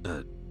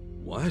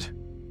 What?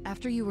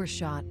 After you were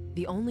shot,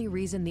 the only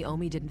reason the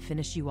Omi didn't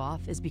finish you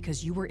off is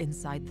because you were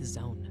inside the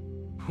zone.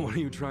 What are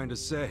you trying to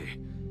say?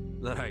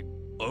 That I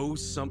owe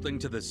something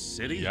to the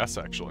city? Yes,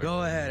 actually.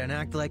 Go ahead and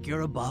act like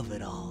you're above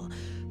it all,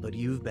 but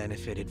you've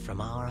benefited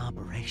from our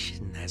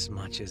operation as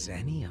much as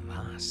any of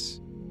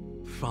us.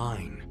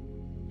 Fine.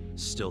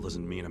 Still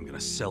doesn't mean I'm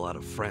gonna sell out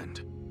a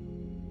friend.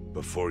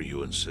 Before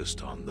you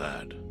insist on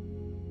that,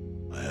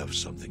 I have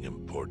something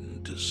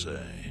important to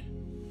say.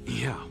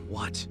 Yeah,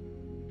 what?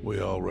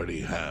 We already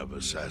have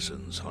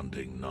assassins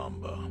hunting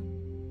Namba.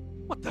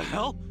 What the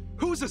hell?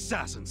 Who's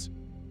assassins?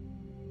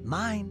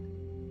 Mine.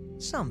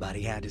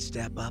 Somebody had to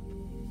step up.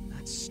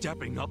 That's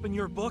stepping up in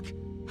your book?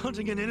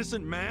 Hunting an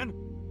innocent man?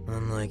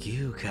 Unlike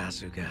you,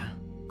 Kasuga,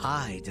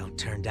 I don't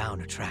turn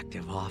down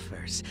attractive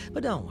offers.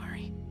 But don't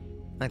worry.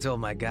 I told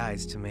my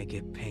guys to make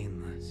it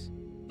painless.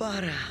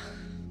 But,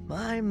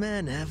 my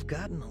men have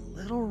gotten a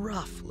little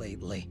rough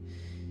lately.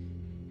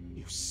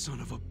 You son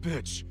of a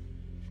bitch!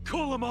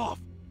 Call him off!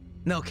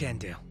 No can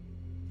do.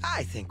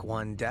 I think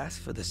one death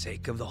for the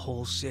sake of the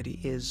whole city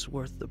is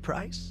worth the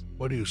price.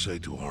 What do you say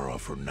to our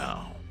offer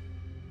now?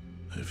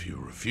 If you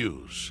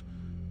refuse,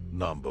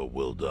 Namba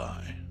will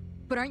die.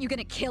 But aren't you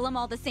gonna kill him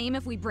all the same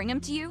if we bring him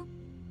to you?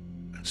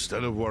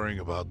 Instead of worrying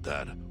about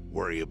that,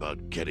 worry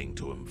about getting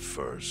to him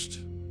first.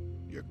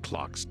 Your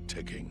clock's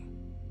ticking.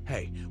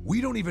 hey,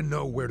 we don't even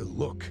know where to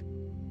look.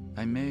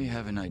 I may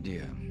have an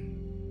idea.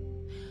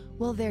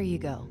 Well, there you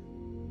go.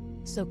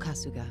 So,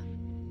 Kasuga,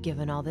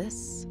 given all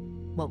this,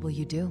 what will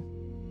you do?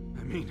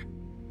 I mean,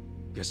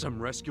 guess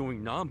I'm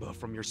rescuing Namba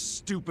from your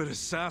stupid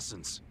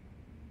assassins.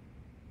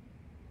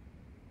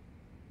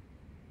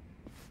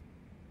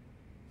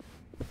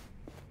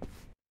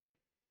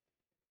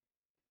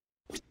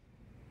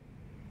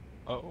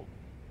 Oh.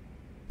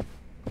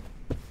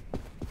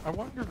 I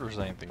wonder if there's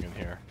anything in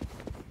here.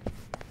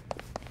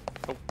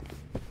 Oh.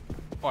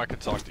 Oh, I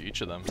could talk to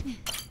each of them.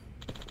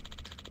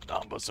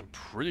 Namba's in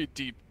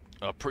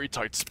pretty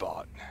tight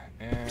spot.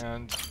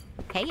 And...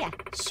 Hey, yeah.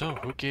 So,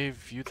 who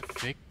gave you the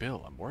fake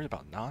bill? I'm worried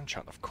about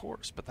Nanchan, of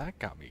course, but that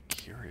got me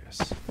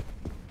curious.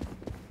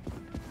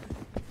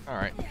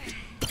 Alright.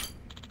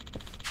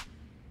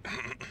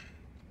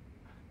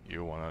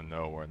 You wanna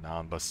know where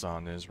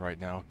Namba-san is right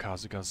now,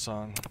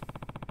 Kasuga-san?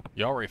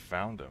 You already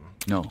found him.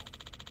 No.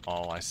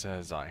 All I said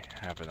is I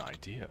have an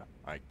idea.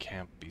 I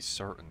can't be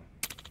certain.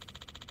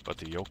 But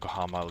the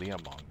Yokohama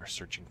Liamong are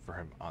searching for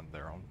him on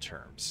their own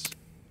terms.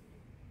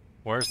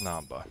 Where's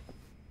Namba?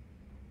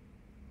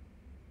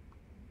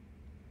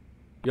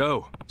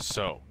 Yo!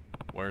 So,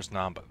 where's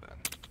Namba then?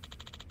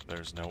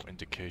 There's no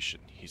indication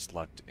he's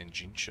left in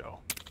Jinsho.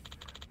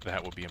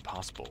 That would be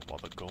impossible while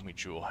the Gomi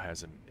Jewel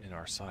has him in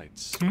our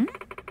sights.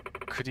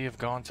 Could he have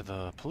gone to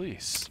the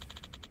police?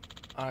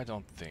 I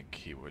don't think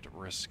he would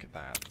risk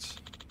that.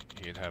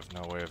 He'd have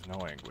no way of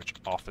knowing which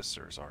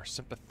officers are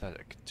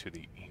sympathetic to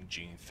the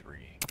Engine 3.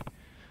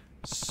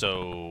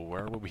 So,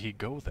 where would he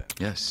go then?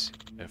 Yes.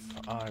 If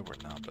I were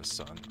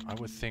Namba-san, I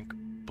would think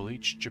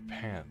Bleach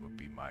Japan would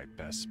be my my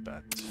best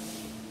bet.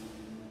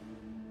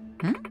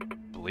 Hmm?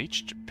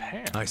 Bleach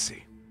Japan? I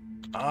see.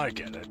 I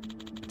get it.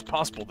 It's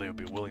possible they would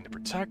be willing to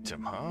protect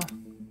him, huh?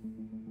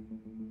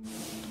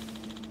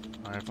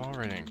 I've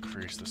already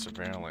increased the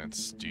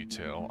surveillance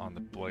detail on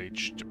the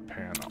Bleach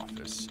Japan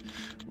office.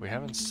 We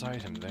haven't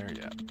sighted him there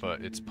yet,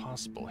 but it's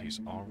possible he's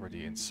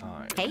already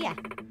inside. Hey, yeah.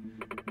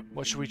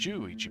 What should we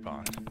do,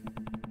 Ichiban?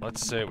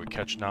 Let's say we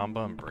catch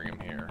Namba and bring him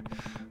here.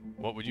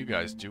 What would you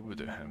guys do with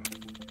him?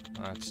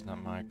 That's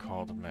not my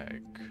call to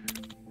make.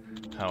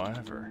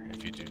 However,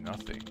 if you do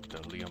nothing, the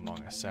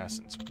Liumang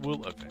assassins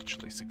will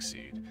eventually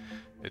succeed.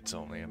 It's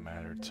only a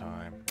matter of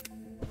time.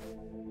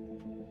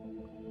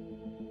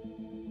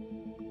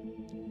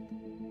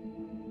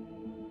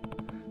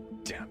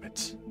 Damn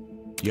it.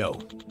 Yo.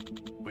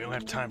 We don't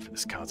have time for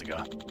this,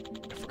 Kasuga.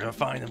 If we're gonna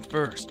find him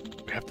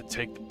first, we have to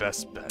take the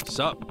best bet.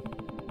 Sup?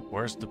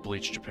 Where's the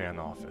Bleach Japan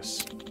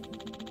office?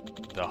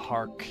 The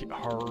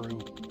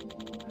Hakurio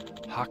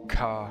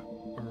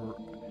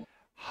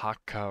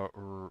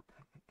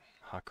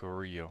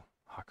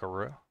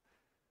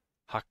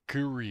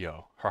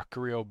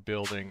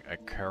building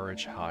at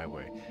Carriage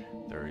Highway.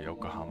 Their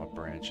Yokohama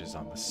branch is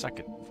on the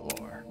 2nd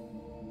floor.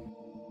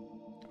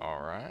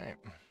 Alright.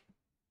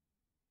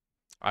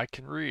 I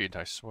can read,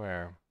 I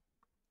swear.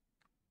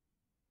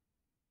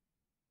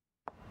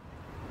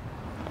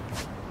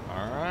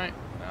 Alright,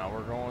 now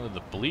we're going to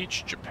the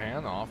Bleach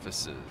Japan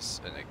offices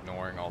and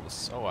ignoring all the...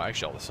 Oh,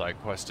 actually all the side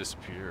quests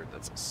disappeared.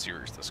 That's how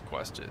serious this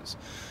quest is.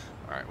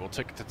 Alright, we'll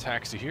take the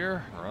taxi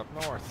here and we're up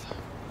north.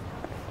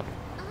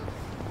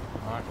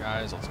 Alright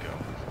guys, let's go.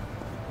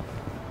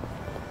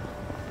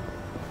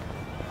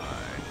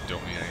 I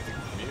don't need anything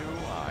from you.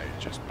 I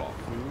just bought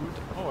food.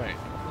 Oh wait,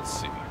 let's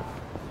see.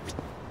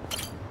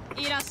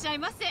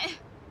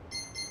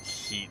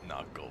 Heat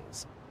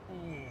knuckles. Ooh.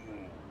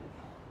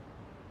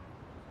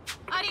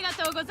 When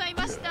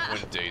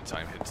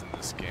daytime hits in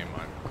this game,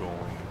 I'm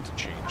going to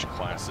change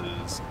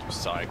classes, do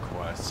side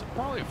quests,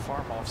 probably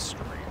farm off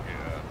stream.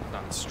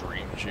 Not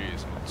stream,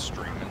 jeez, I'm not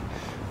streaming.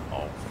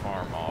 I'll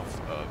farm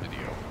off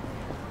video.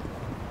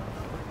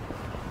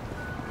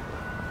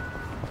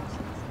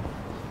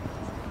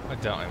 I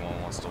doubt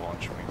anyone wants to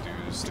watch me do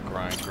the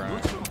grind.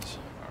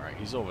 Alright,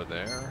 he's over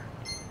there.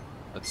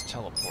 Let's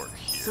teleport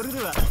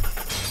here.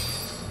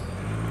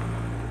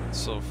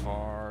 So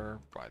far,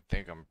 I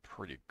think I'm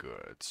pretty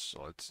good,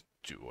 so let's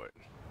do it.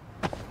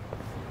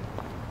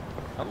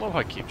 I love how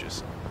I keep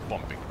just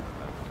bumping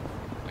them.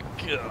 Like,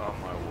 get out of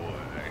my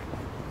way.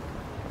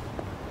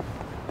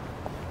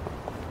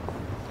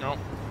 Nope,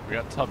 we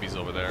got Tubbies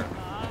over there.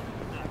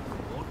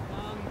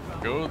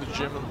 Go to the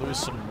gym and lose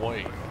some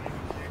weight.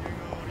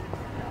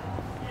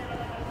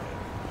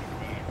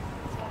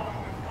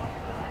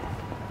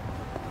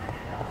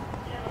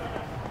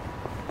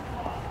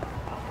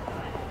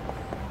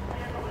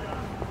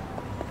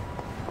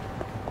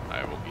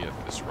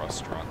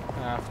 Restaurant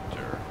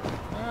after.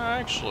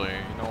 Actually,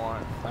 you know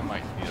what? I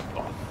might need a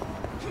buff.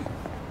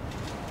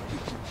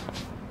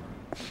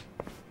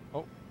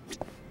 Oh.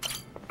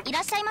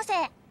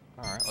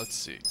 Alright, let's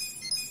see.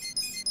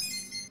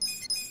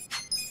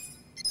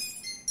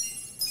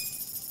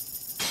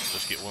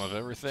 Just get one of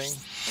everything.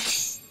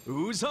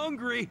 Who's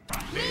hungry?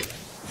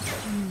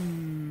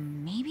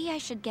 Maybe I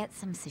should get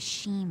some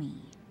sashimi.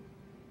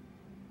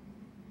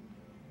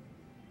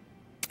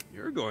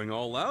 You're going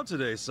all out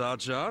today,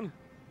 Sa-chan.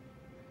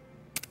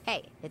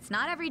 Hey, it's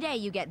not every day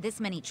you get this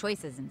many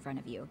choices in front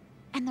of you.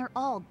 And they're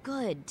all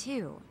good,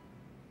 too.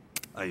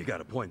 You got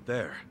a point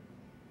there.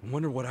 I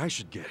wonder what I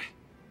should get.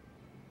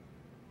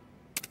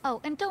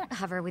 Oh, and don't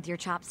hover with your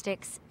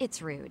chopsticks.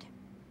 It's rude.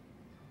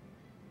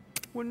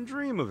 Wouldn't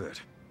dream of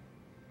it.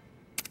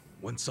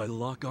 Once I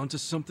lock onto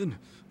something,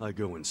 I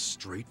go in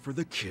straight for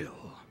the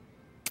kill.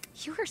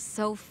 You are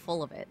so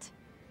full of it.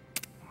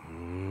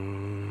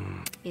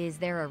 Is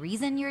there a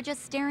reason you're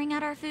just staring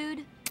at our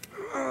food?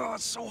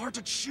 It's so hard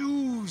to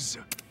choose.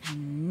 I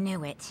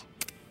knew it.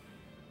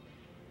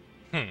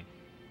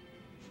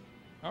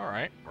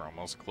 Alright, we're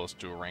almost close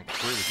to a rank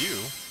 3 with you.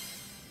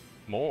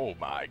 Oh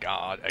my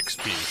god,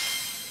 XP.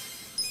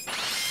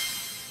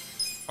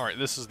 Alright,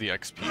 this is the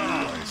XP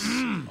place.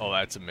 Oh,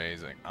 that's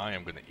amazing. I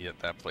am gonna eat at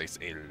that place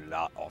a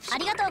lot off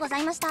screen.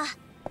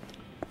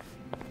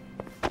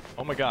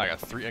 Oh my god, I got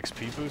 3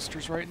 XP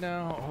boosters right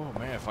now? Oh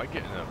man, if I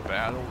get in a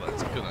battle,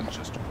 that's gonna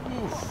just...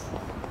 Oof.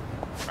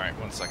 Alright,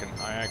 1 second.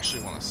 I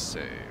actually want to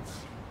save.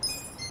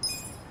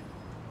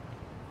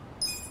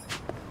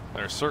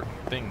 There are certain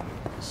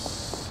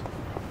things,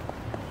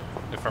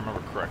 if I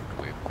remember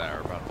correctly, that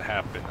are about to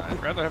happen.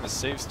 I'd rather have a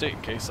save state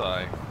in case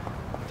I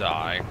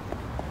die.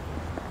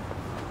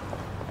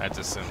 That's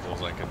as simple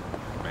as I can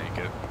make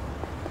it.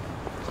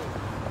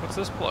 What's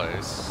this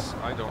place?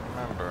 I don't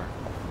remember.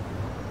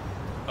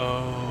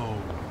 Oh,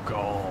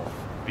 golf.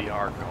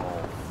 BR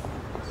golf.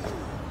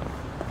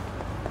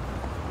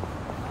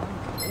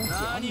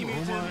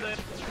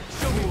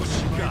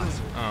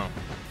 Oh.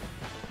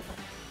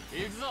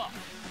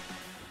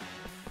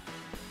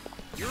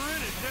 You're in it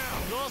now.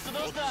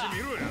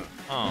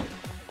 Oh,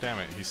 damn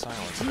it, he's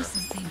silenced Do her.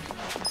 something.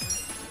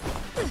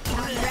 I'm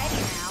ready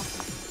now.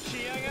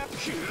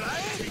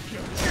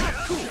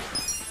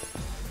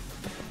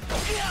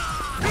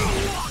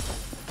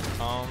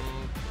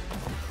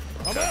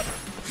 Okay.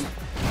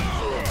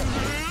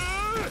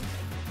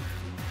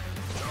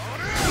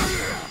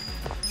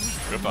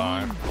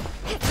 Goodbye.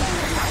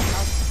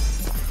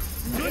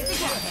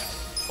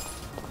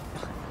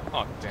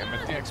 Oh, damn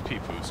it, the XP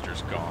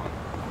booster's gone.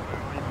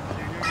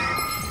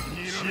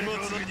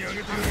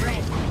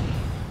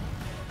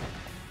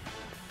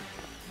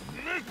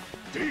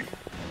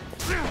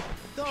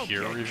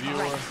 Peer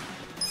reviewer?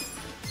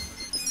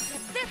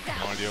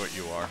 No idea what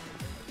you are.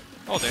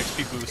 Oh, the XP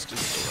boost is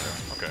still there.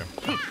 Okay.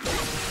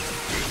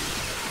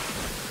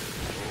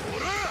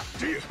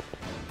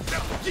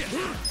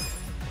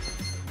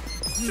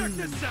 Check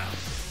this out!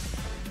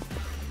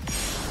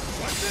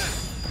 What's this?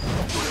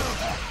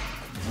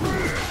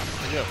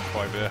 You have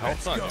quite a bit of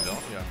health on you,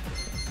 don't you?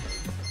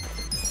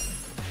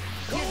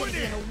 Going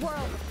in!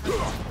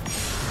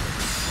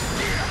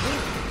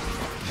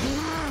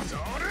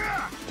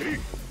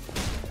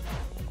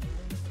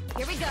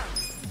 Here we go.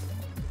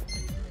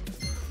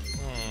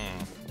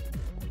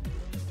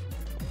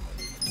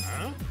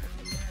 Huh?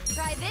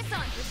 Try this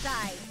on for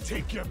size.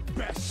 Take your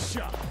best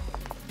shot.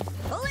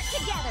 Pull it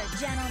together,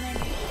 gentlemen.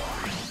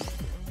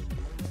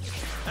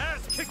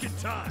 Ass kicking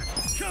time.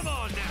 Come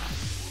on now.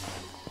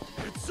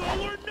 It's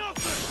all or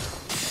nothing.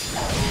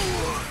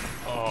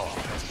 Oh,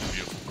 that's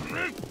beautiful.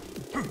 Great.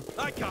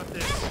 I got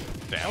this.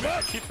 Damn it,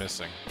 I keep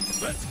missing.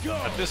 Let's go.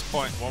 At this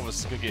point, one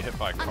was gonna get hit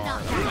by a car.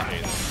 not I'm gonna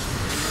hate it.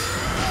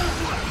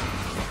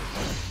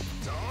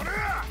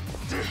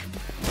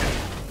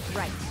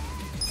 Right.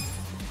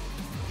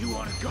 You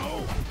wanna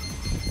go?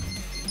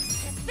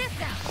 Check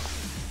this out.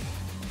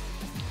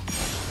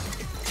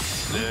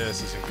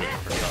 This isn't good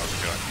for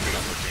Kasuga.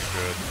 Not looking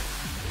good.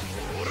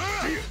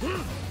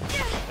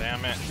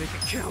 Damn it. Make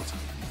it count.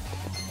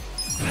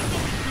 This'll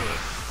be good.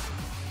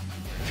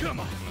 Come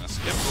on. I'm gonna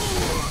skip.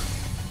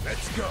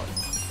 Let's go.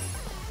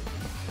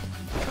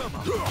 Come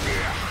on.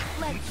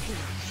 Let's see.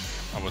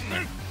 I wasn't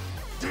there.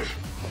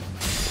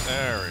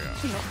 There we go.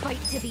 We'll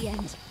fight to the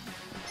end.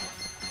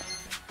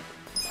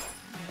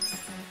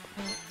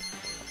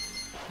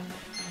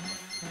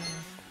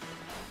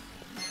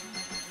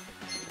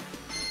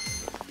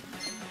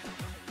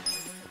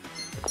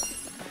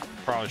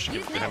 Probably should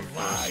give it to him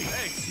first.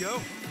 Thanks,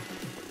 yo.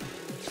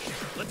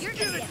 Let's You're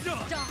get gonna it get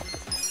done. stomped.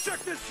 Check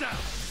this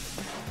out.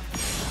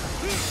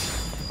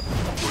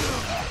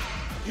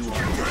 You want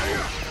to go?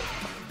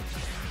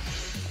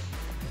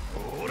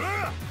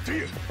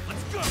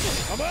 Let's go.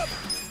 I'm up.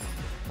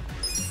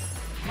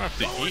 I'm gonna have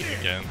to eat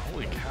again.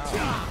 Holy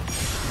cow.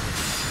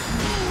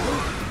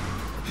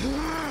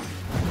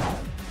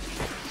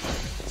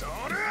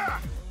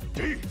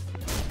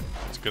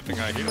 It's a good thing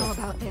I I know healed.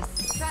 about this.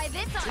 Try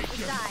this on for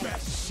size.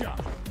 Best shot.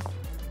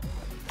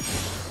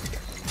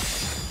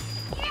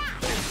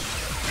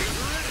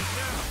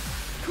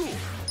 Cool.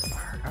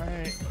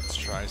 Alright, let's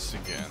try this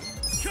again.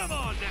 Come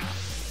on now.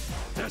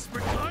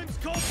 Desperate times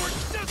call for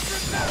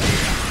desperate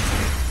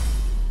measures.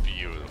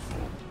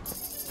 Beautiful.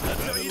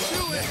 That's how you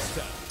do it.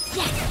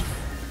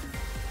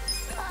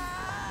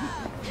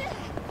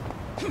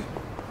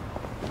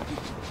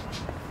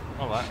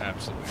 Well, that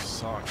absolutely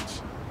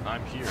sucked.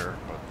 I'm here,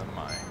 but then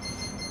my...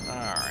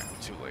 Alright,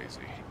 I'm too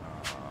lazy.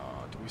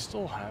 Do we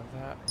still have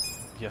that?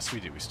 Yes, we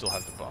do. We still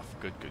have the buff.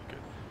 Good, good,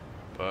 good.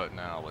 But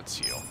now let's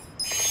heal.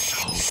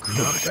 Oh, good.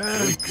 Not bad.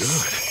 Very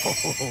good.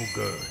 Oh,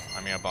 good.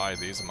 I mean, I buy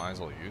these, I might as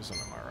well use them,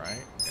 am I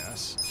right?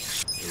 Yes.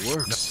 It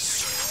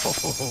works.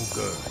 Oh,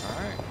 good.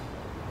 Alright.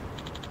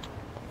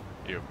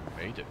 You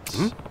made it.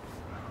 Who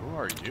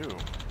are you?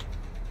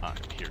 I'm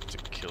here to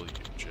kill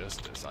you,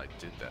 just as I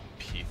did that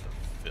piece of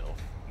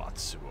filth,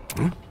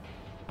 Matsuo.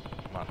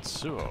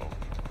 Matsuo?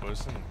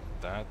 Wasn't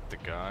that the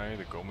guy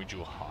the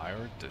Gomiju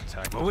hired to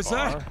attack the bar? What was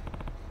that?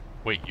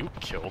 Wait, you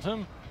killed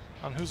him?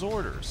 On whose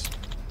orders?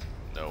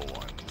 No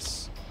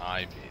one's.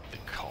 I made the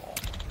call.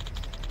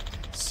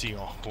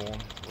 Sion-hun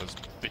was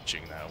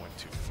bitching that I went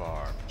too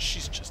far.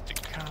 She's just a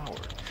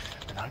coward,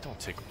 and I don't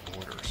take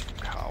orders from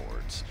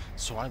cowards,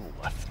 so I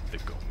left the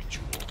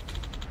Gomiju.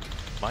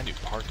 My new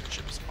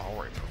partnership is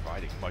already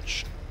providing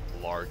much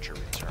larger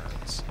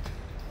returns.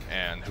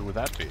 And who would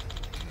that be?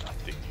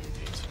 Nothing you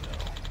need to know,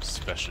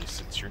 especially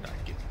since you're not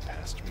getting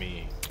past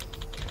me.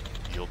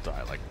 You'll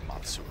die like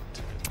Matsuo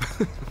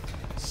did.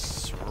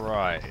 That's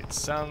right.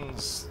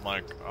 Sounds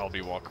like I'll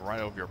be walking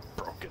right over your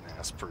broken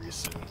ass pretty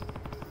soon.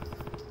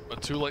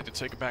 But too late to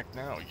take it back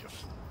now, you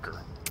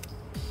fucker.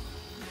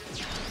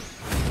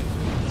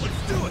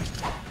 Let's do it.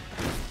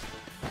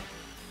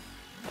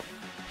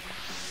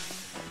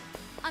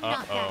 I'm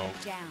not backing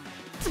down.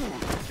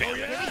 Damn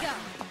Here it. we go.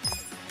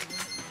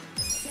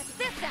 Check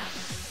this out.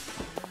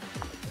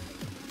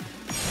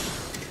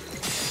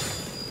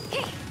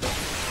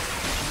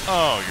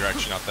 Oh, you're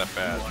actually not that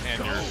bad.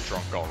 And you're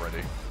drunk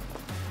already.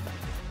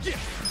 Yeah.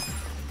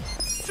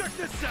 Check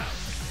this out.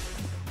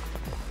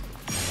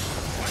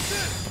 What's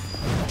this?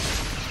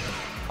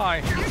 Hi.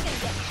 You're gonna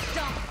get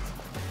stomped.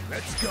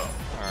 Let's go.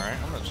 Alright,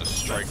 I'm gonna just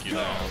strike you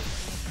down.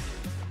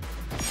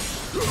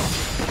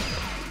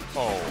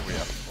 Oh,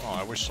 yeah. Oh,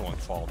 I wish someone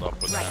followed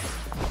up with that.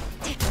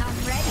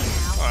 I'm ready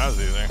now. Oh, that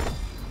was easy.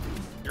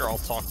 You're all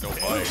talk, no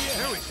bite.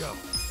 There we go.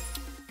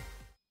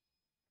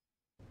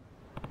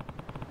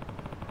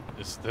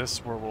 Is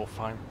this where we'll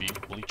find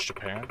Bleach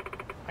Japan?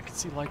 I can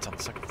see lights on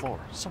the second floor.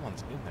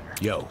 Someone's in there.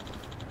 Yo.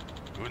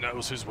 Who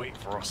knows who's waiting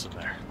for us in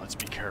there? Let's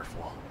be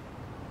careful.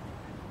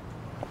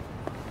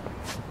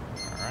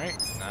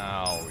 Alright,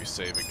 now we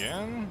save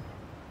again.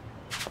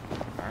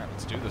 Alright,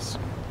 let's do this.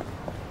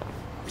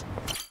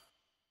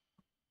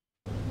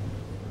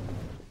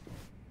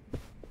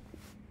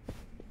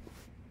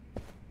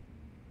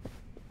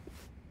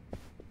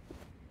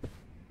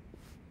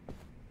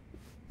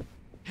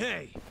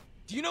 Hey,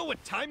 do you know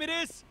what time it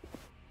is?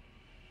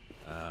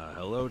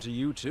 Hello to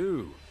you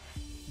too.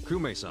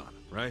 Kume-san,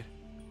 right?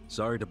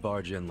 Sorry to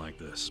barge in like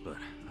this, but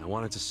I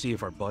wanted to see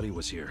if our buddy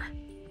was here.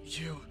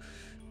 You...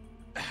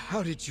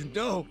 How did you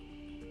know?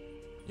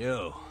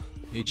 Yo,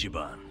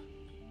 Ichiban.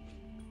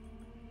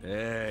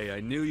 Hey, I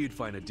knew you'd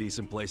find a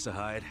decent place to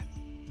hide.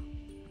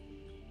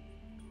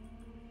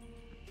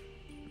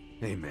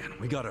 Hey man,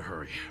 we gotta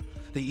hurry.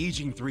 The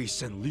Ijin 3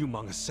 sent Liu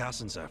Meng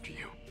assassins after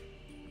you.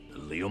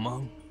 Liu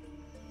Meng?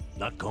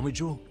 Not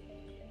Komijo?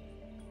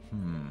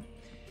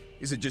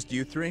 Is it just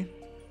you three?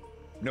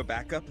 No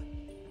backup?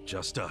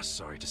 Just us,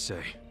 sorry to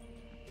say.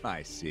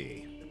 I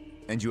see.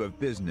 And you have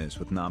business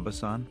with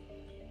Namba-san?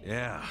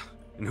 Yeah,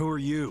 and who are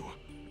you?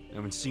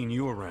 Haven't seen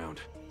you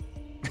around.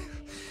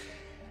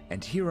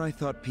 And here I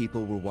thought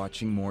people were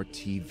watching more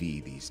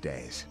TV these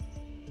days.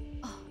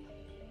 Oh,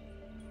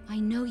 I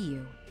know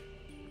you.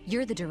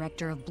 You're the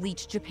director of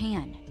Bleach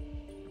Japan.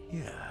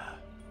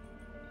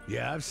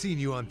 Yeah, I've seen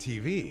you on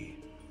TV.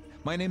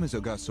 My name is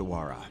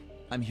Ogasawara.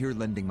 I'm here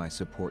lending my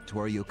support to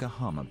our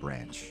Yokohama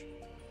branch.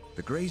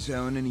 The Gray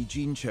Zone in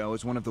Ijincho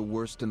is one of the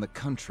worst in the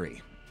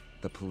country.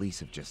 The police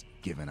have just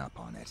given up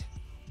on it.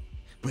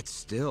 But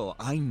still,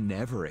 I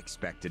never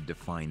expected to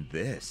find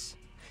this.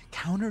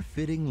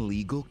 Counterfeiting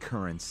legal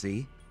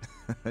currency?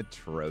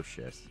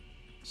 Atrocious.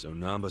 So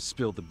Namba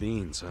spilled the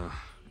beans, huh?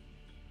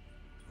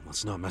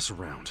 Let's not mess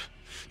around.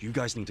 You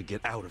guys need to get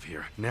out of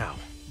here, now.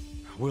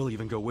 We'll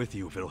even go with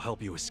you if it'll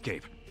help you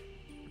escape.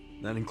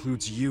 That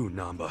includes you,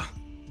 Namba.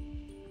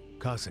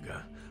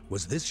 Kasuga,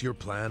 was this your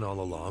plan all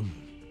along?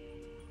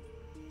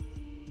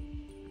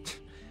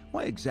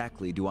 Why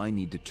exactly do I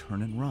need to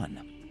turn and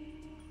run?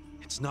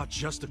 It's not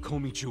just the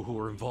Komichu who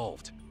are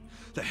involved.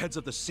 The heads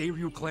of the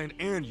Seiryu clan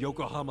and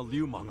Yokohama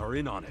Liu Meng are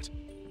in on it.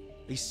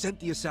 They sent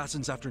the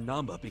assassins after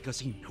Namba because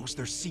he knows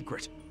their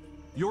secret.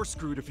 You're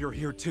screwed if you're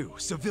here too,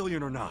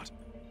 civilian or not.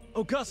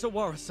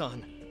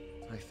 Ogasawara-san.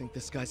 I think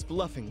this guy's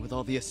bluffing with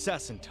all the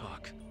assassin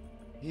talk.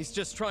 He's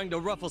just trying to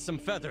ruffle some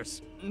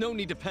feathers. No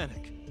need to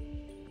panic.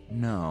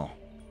 No.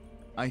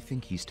 I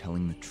think he's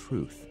telling the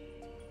truth.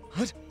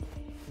 What?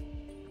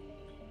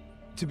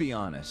 To be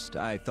honest,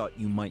 I thought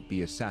you might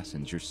be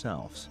assassins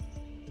yourselves.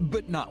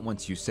 But not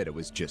once you said it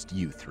was just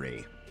you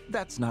three.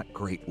 That's not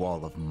Great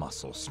Wall of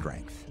muscle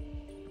strength.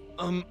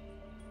 I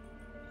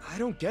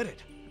don't get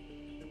it.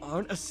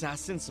 Aren't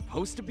assassins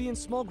supposed to be in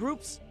small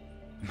groups?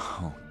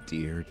 Oh,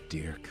 dear,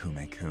 dear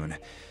Kume-kun.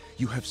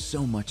 You have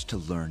so much to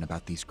learn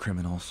about these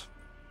criminals.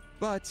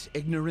 But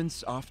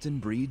ignorance often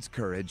breeds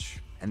courage,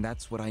 and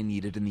that's what I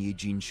needed in the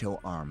Ijincho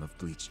arm of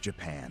Bleach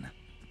Japan.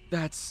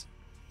 That's...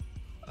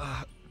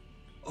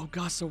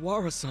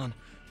 Ogasawara-san,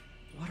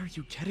 what are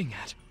you getting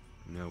at?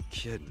 No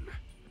kidding.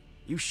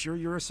 You sure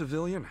you're a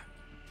civilian?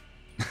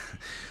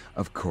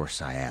 Of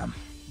course I am.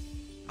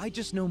 I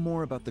just know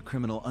more about the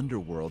criminal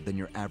underworld than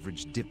your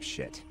average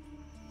dipshit.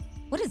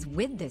 What is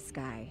with this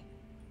guy?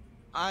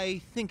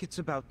 I think it's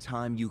about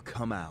time you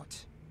come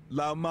out.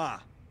 Lao Ma!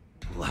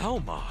 Lao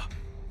Ma?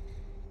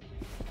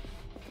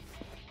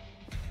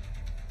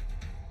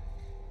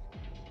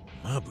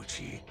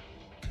 Mabuchi,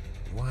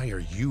 why are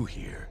you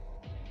here?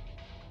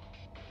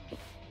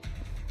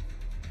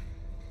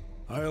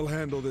 I'll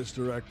handle this,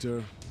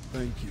 Director.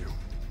 Thank you.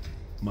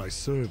 My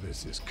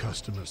service is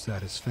customer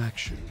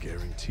satisfaction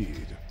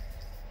guaranteed.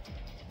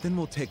 Then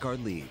we'll take our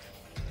leave.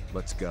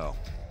 Let's go.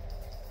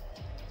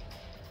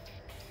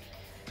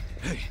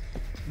 Hey,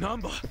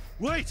 Namba,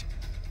 wait!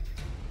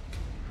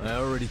 I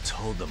already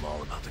told them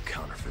all about the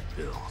counterfeit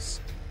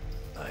bills.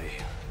 I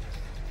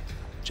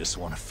just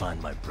want to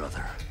find my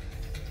brother.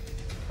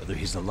 Whether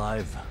he's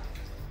alive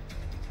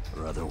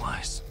or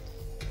otherwise.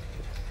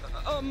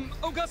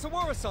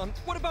 Ogasawara-san,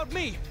 what about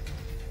me?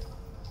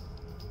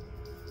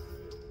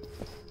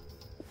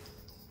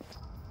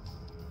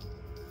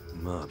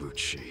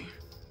 Mabuchi.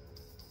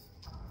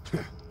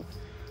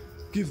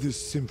 Give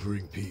this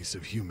simpering piece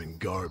of human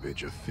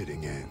garbage a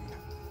fitting end.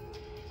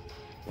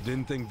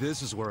 Didn't think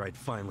this is where I'd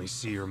finally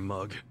see your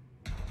mug.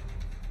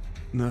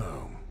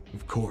 No,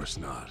 of course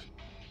not.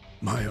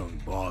 My own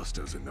boss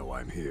doesn't know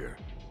I'm here.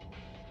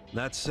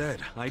 That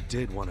said, I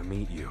did want to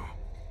meet you.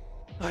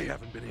 I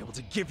haven't been able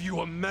to give you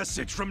a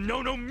message from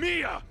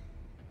Nonomiya!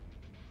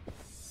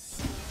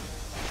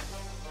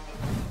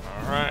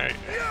 Alright.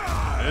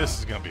 This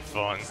is gonna be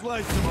fun.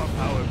 Slice them up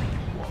however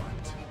you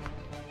want.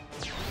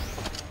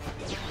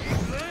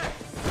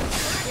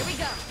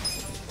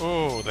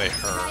 Oh, they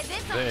hurt.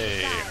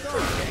 They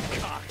hurt.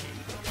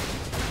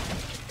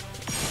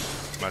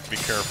 Must be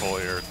careful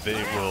here. They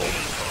will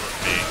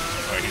hurt me.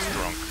 Oh, he's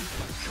drunk.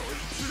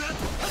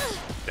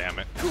 Damn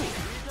it.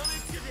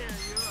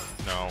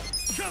 No.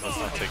 Let's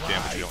not take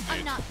damage you don't I'm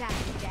need. not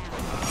backing down.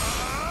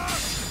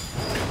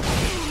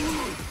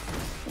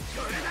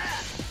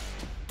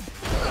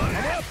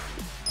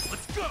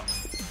 Let's go.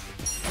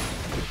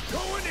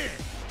 Going in.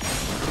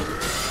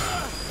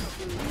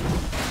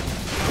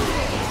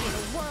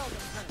 The world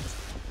of hurt.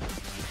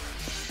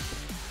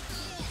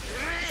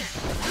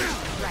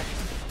 Right.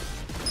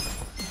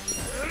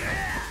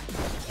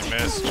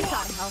 Missed.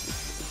 Gotta help.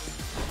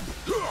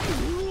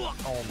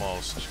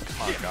 Almost.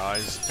 Come on,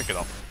 guys. Pick it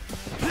up.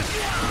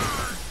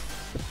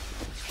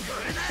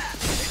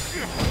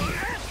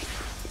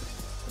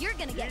 You're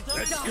gonna get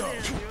Let's stoned. go.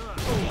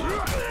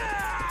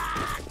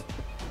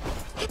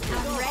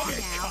 I'm ready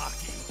now.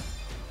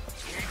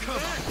 Come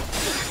on.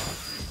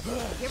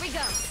 Here we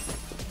go.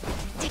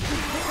 This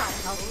ought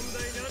to help.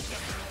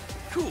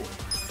 Cool.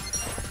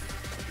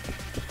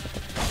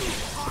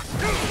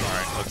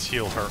 Alright, let's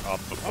heal her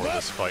up before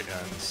this fight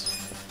ends.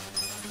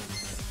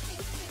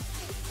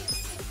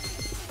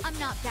 I'm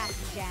not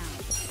backing down.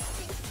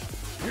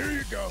 Here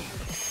you go.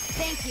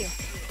 Thank you.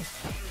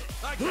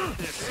 I got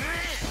this.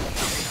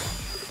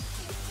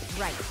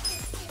 Right.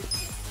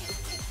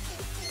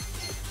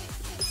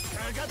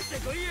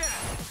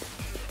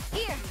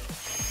 Here.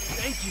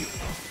 Thank you.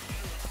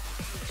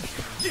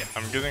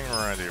 I'm getting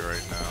ready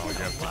right now. You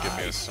have to give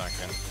me a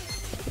second.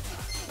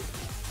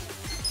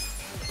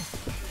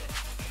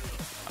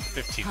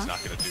 15's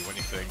not gonna do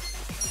anything.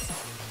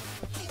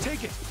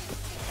 Take it.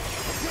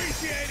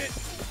 Appreciate it.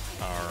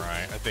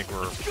 Alright, I think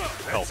we're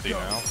healthy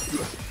now.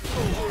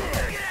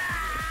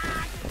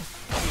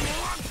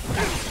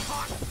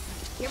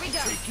 Here we go.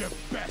 Take your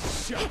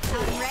best shot.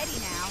 I'm ready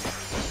now.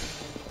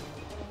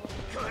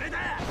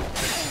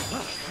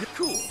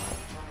 Cool.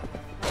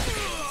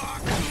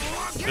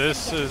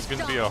 This is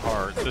gonna be a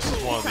hard. This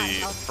is one of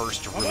the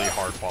first really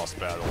hard boss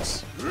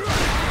battles. You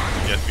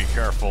have to be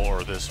careful,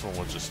 or this one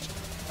will just.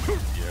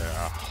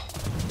 Yeah.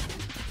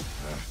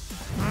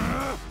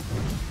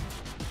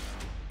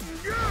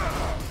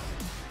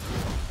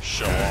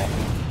 Show off.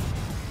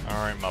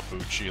 Alright,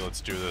 Mabuchi, let's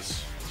do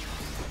this.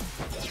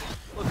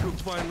 Look who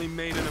finally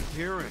made an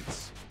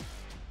appearance.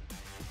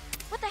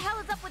 What the hell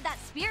is up with that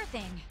spear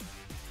thing?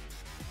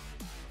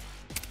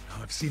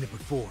 Oh, I've seen it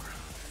before.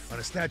 On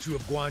a statue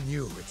of Guan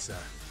Yu. It's a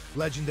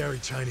legendary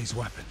Chinese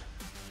weapon.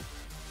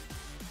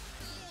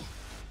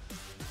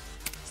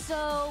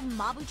 So,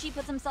 Mabuchi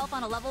puts himself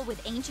on a level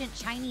with ancient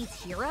Chinese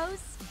heroes?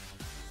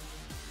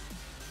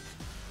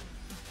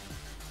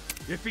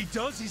 If he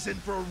does, he's in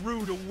for a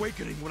rude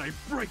awakening when I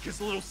break his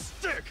little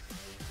stick.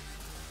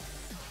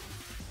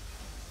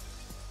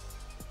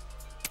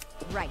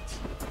 Right.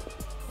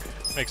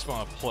 Makes me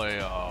want to play,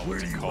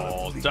 what's it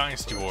called?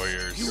 Dynasty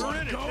Warriors. You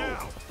want it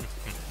now?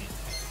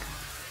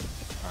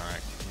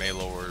 Alright, may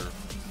lowers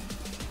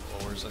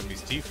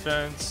enemies'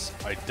 defense.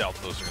 I doubt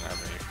those are going to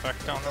have any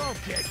effect on them.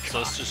 Okay, so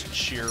let's just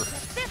cheer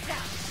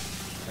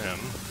him.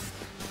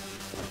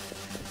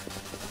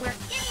 We're in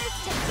this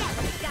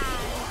together,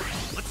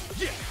 guys. Let's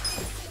get.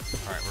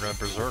 Alright, we're going to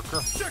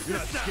Berserker. Check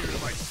this out. Scared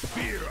of my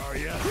spear, are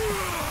ya?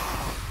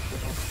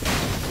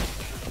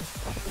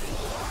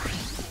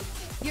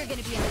 You're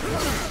gonna be in the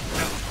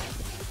corner.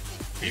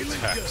 He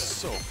attacks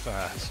so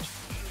fast.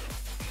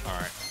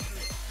 Alright.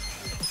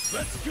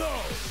 Let's go.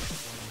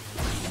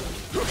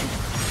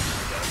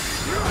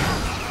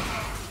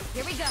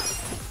 Here we go.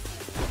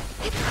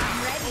 I'm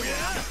ready. Oh,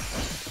 yeah?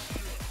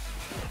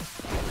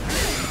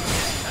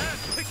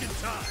 Ass picking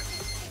time.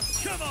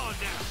 Come on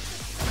now.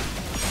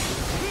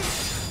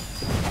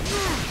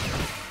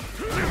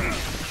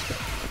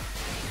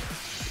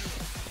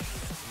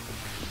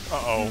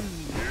 Uh-oh.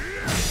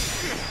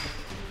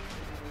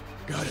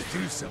 Gotta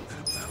do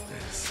something about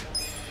this.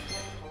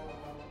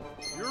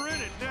 You're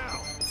in it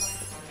now.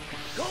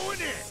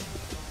 Going in.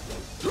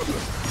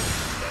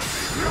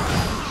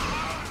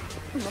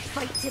 We'll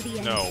fight to the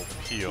end. No,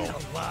 heal.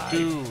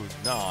 Do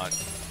not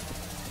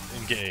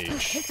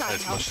engage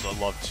as much as I'd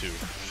love to.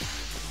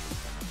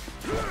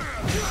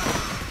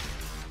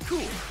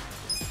 Cool.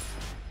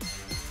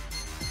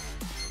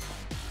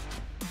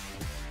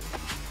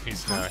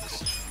 He's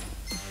next.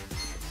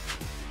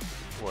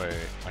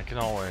 Wait, I can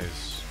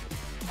always...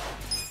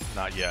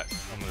 Not yet.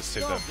 I'm gonna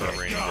save that for a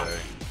rainy day.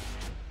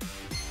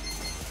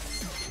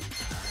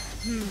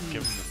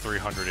 Give him the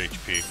 300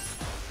 HP.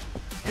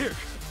 Here.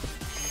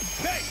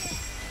 Hey!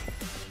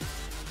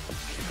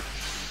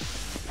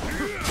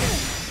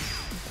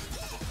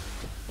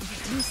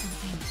 Do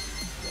something.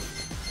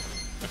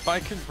 If I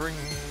can bring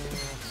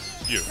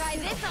you. Try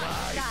this on,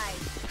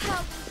 guys.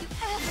 How will you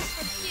ever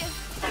forgive?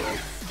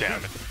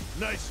 Damn it.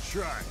 Nice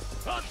try.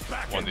 I'm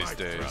back One in of these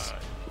my days.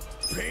 pride.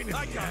 Pain in the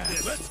ass.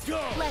 This. Let's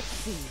go. Let's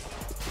see.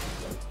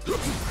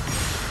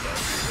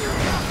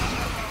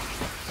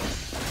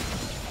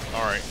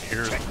 Alright,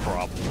 here's the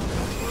problem.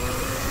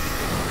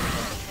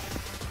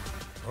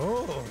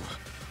 Oh,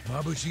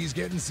 Mabuchi's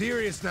getting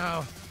serious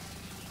now.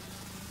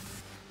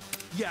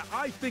 Yeah,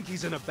 I think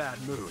he's in a bad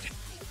mood.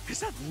 Is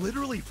that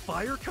literally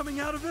fire coming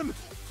out of him?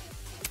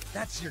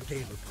 That's your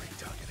gamer brain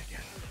talking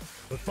again.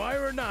 But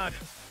fire or not,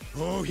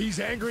 oh, he's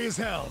angry as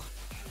hell.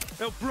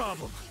 No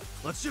problem.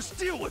 Let's just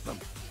deal with him.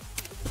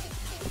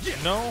 Yeah.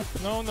 No.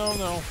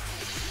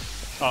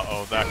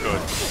 Uh-oh, that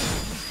good.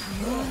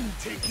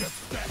 Take your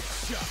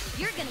best shot.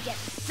 You're gonna get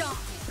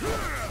stomped.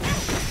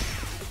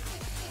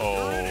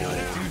 Oh,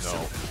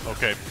 no.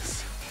 Okay.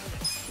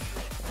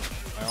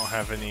 I don't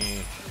have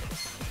any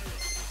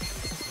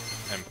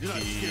MP,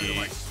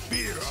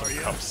 some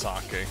cup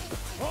sake.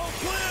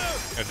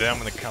 And then I'm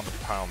gonna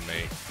compound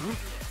me.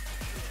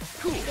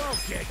 Cool.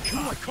 Okay,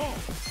 come on, call.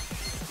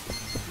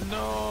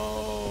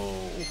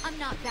 No. I'm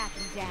not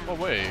backing down. Oh,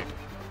 wait.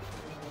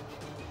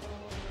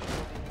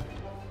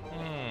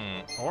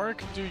 Or I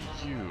could do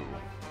you.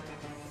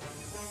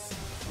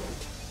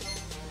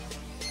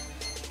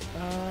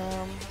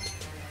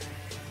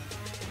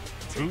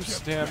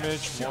 Boost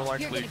damage, more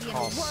likely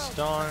cause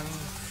stun.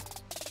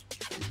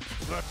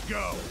 Let's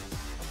go.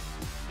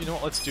 You know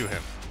what? Let's do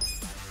him.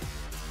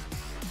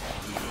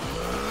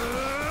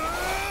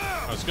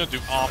 I was gonna do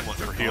omelet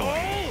for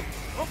healing.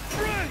 A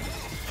friend!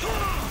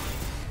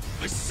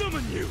 I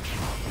summon you!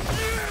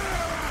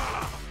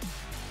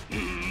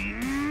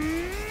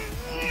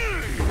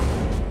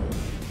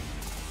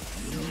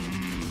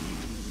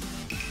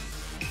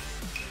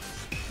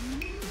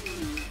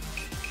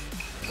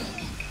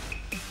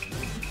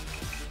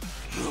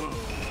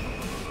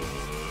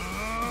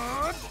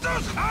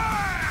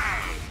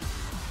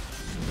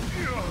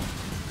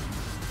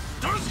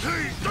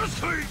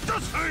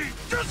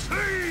 Does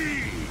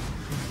he?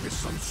 It's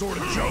some sort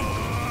of joke.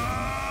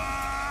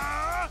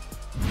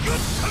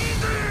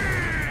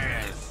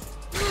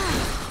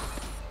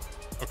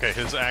 Okay,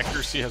 his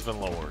accuracy has been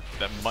lowered.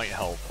 That might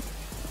help.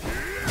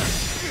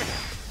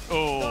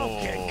 Oh.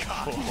 Okay,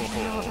 Oh,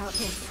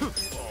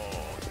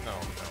 no.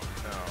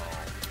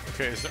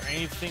 Okay, is there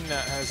anything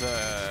that has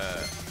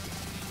a...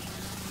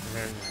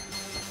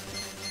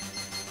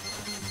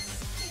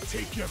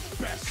 Take your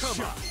best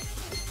shot.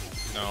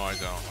 No, I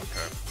don't.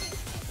 Okay.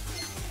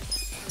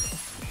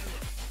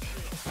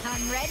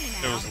 I'm ready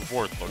now. It was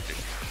worth looking.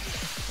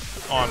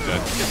 Oh, I'm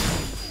dead.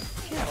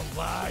 Get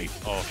alive.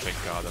 Oh, thank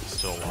God, I'm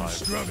still alive. I'm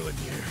struggling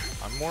here.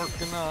 I'm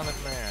working on it,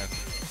 man.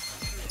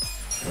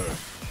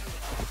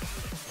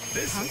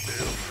 This'll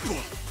do.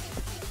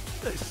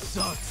 This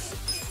sucks.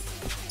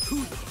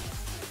 Who the?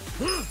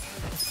 I'm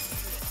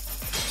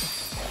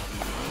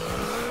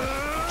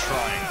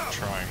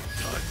trying.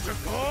 Time to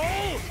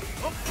call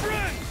a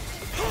friend.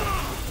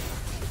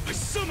 I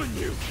summon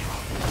you.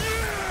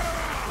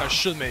 I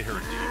should have made her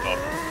debuff.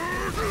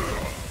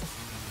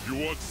 You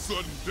want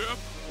sudden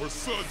death or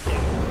sudden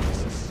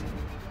conquest?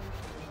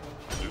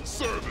 In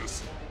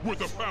service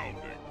with a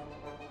pounding.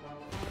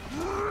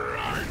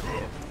 Right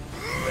hook,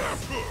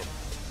 left hook.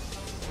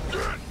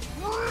 Get wrecked!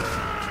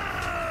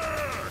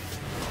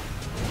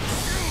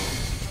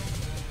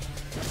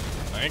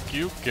 Thank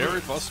you,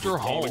 Gary Buster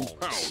Holmes.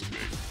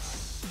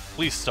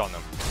 Please stun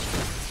him.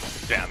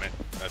 Damn it,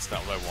 that's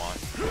not what I want.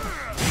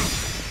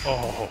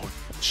 Oh,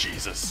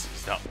 Jesus,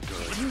 he's not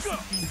good.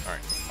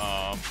 Alright,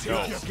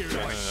 no.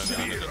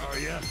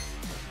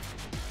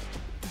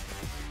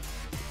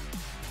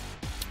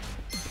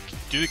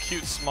 Do the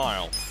cute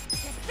smile.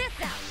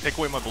 Take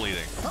away my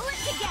bleeding. Pull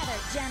it together,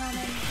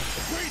 gentlemen.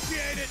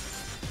 Appreciate it.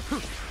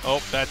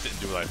 Oh, that didn't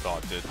do what I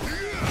thought it did.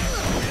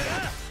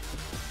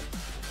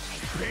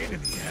 Pain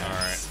in the ass.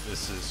 Alright,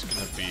 this is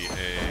gonna be a...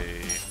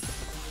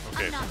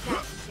 Okay. I'm not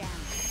backing down.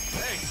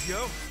 Thanks,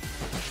 yo.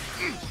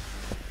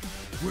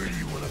 Where do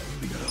you want to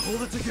believe? Gotta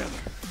hold it together.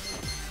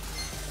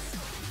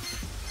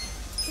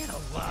 Get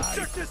alive.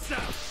 Check this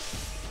out.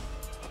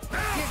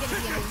 You're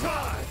gonna be a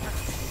time.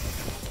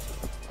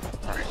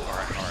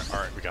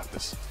 Alright, we got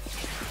this.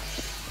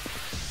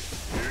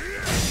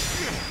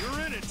 You're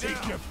in it.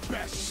 Take your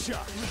best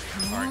shot.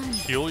 Alright,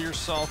 heal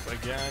yourself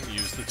again.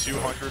 Use the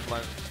 200.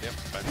 Yep,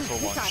 mental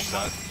lunch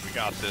set. We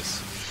got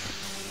this.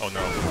 Oh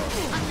no.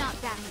 I'm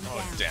not backing Oh,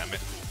 down. damn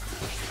it.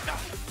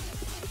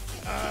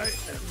 I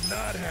am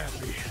not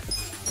happy.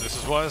 This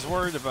is what I was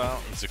worried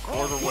about. It's a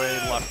quarter way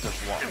left of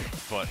one,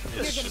 but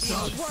it's You're just...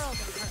 gonna be a world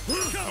of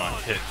hurt. Come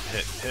on, hit.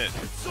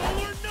 It's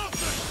all or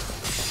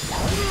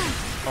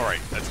nothing.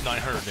 Alright, that's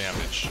 900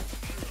 damage.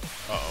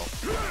 Uh-oh.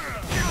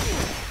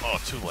 Oh,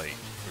 too late.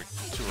 We're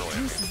too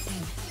early.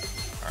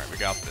 Alright, we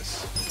got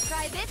this.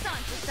 Try this on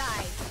for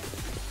size.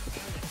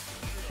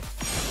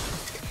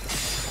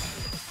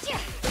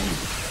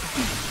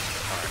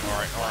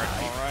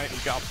 Alright. We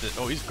got this.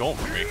 Oh, he's going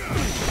for me.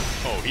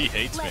 Oh, he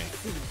hates me.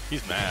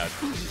 He's mad.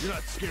 You're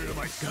not scared of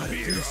my spear,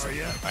 are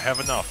you? I have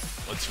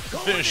enough. Let's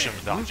finish him,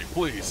 dodging,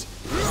 please.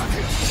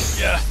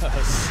 Yes.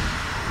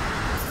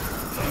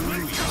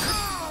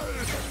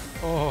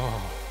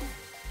 Oh.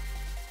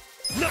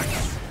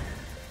 Nice.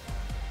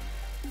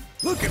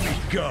 Look at me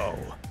go.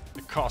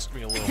 It cost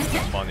me a little bit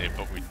of money,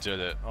 but we did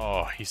it.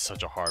 Oh, he's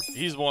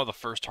one of the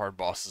first hard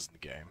bosses in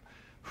the game.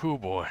 Whew,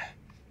 boy.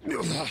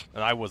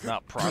 And I was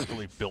not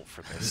properly built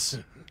for this.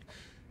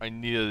 I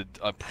needed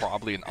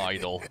probably an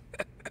idol.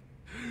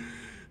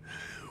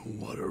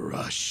 What a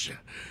rush.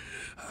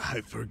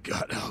 I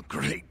forgot how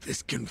great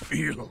this can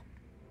feel.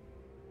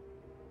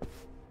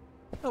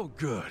 Oh,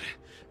 good.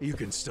 You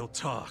can still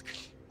talk.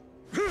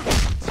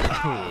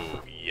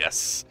 Oh,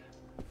 yes.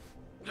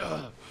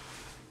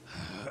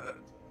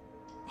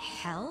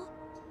 Hell?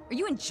 Are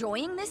you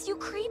enjoying this, you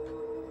creep?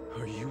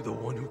 Are you the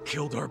one who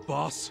killed our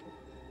boss?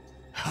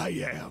 I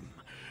am,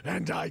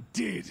 and I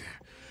did.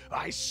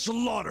 I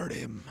slaughtered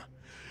him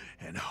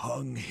and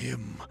hung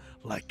him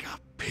like a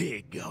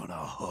pig on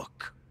a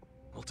hook.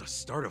 Well, to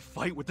start a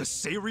fight with the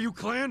Seiryu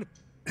clan?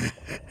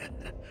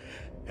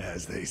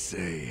 As they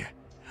say,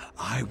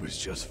 I was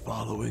just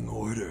following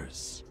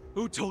orders.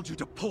 Who told you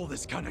to pull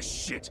this kind of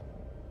shit?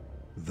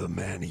 The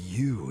man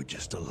you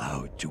just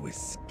allowed to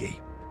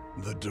escape.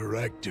 The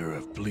director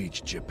of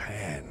Bleach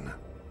Japan,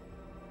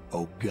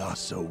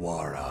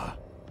 Ogasawara.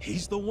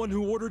 He's the one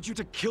who ordered you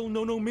to kill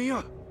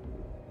Nonomiya?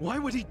 Why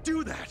would he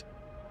do that?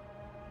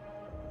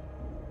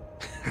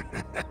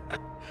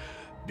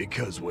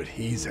 Because what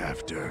he's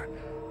after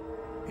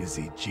is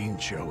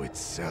Ijincho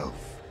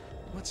itself.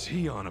 What's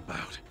he on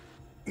about?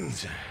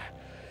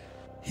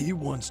 He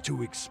wants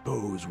to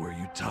expose where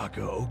Yutaka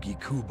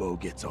Ogikubo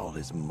gets all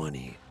his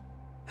money.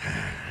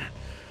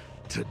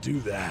 To do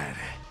that,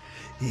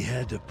 he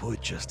had to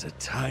put just a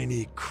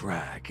tiny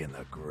crack in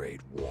the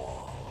Great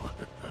Wall.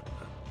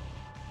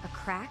 A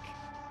crack?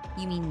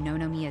 You mean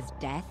Nonomiya's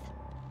death?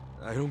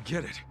 I don't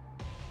get it.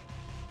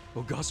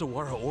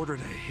 Ogasawara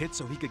ordered a hit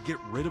so he could get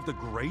rid of the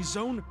Gray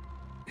Zone?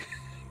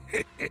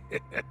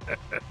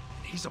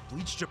 He's a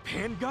Bleach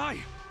Japan guy?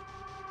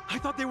 I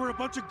thought they were a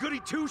bunch of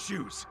goody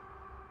two-shoes.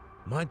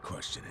 My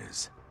question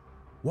is,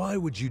 why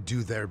would you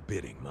do their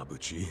bidding,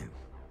 Mabuchi?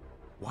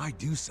 Why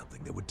do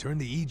something that would turn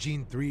the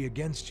Ijin 3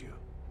 against you?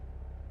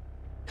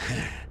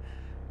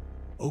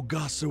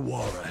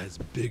 Ogasawara has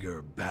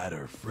bigger,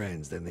 badder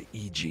friends than the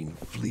Ijin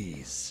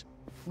fleas.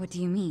 What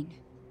do you mean?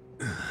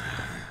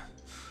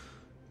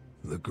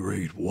 The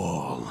Great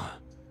Wall.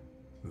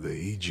 The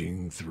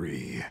Ijin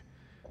 3.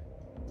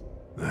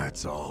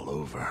 That's all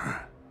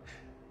over.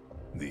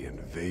 The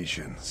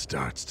invasion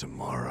starts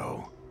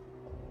tomorrow.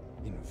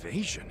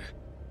 Invasion?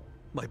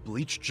 By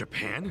Bleach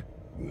Japan?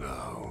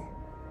 No.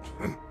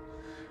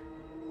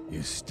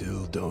 You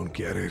still don't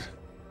get it?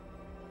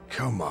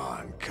 Come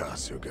on,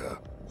 Kasuga.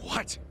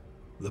 What?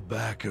 The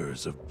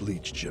backers of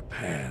Bleach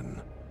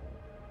Japan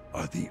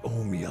are the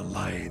Omi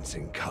Alliance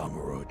in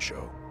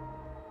Kamurocho.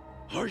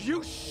 Are you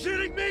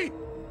shitting me?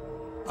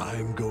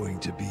 I'm going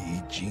to be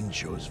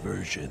Ijincho's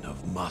version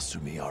of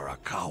Masumi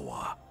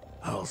Arakawa.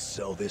 I'll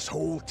sell this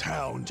whole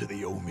town to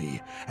the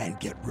Omi and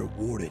get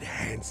rewarded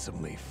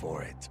handsomely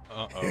for it.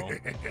 Uh-oh.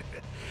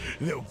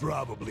 They'll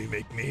probably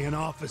make me an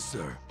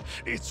officer.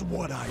 It's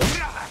what I...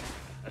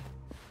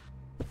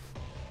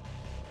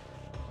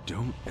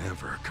 Don't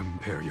ever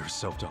compare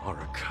yourself to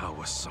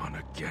Arakawa-san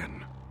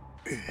again.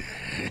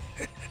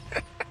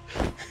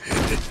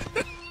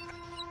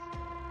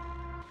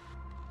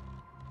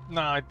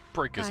 Nah, I'd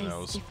break his Guys,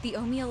 nose. if the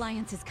Omi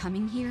Alliance is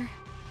coming here...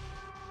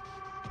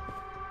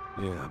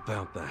 Yeah,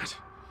 about that.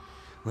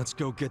 Let's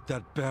go get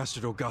that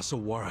bastard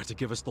Ogasawara to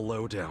give us the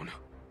lowdown.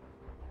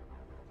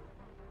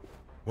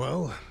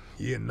 Well,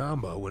 he and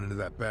Namba went into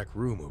that back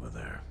room over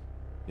there.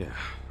 Yeah,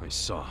 I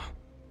saw.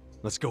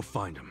 Let's go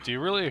find him. Do you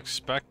really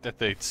expect that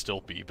they'd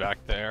still be back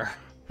there?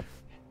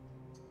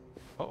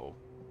 Oh.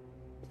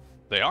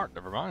 They aren't,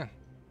 never mind.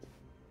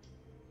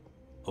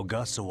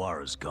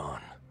 Ogasawara's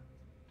gone.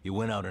 He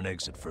went out an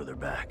exit further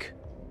back.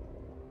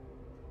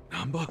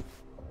 Namba?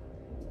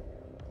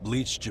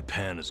 Bleach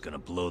Japan is gonna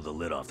blow the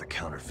lid off the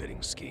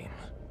counterfeiting scheme,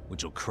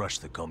 which will crush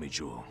the Komi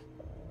Jewel.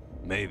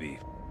 Maybe,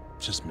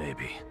 just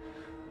maybe,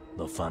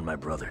 they'll find my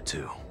brother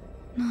too.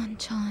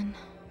 Non-chan.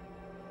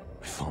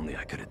 If only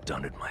I could have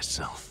done it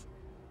myself.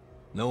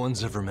 No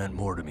one's ever meant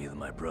more to me than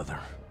my brother.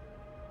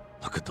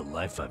 Look at the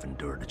life I've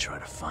endured to try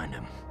to find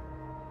him.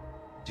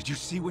 Did you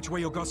see which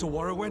way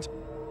Ogasawara went?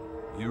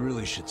 You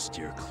really should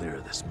steer clear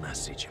of this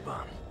mess,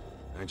 Ichiban.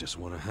 I just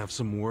want to have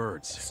some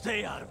words.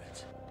 Stay out of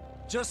it.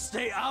 Just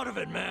stay out of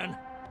it, man!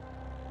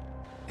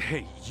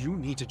 Hey, you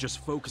need to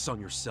just focus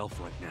on yourself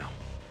right now.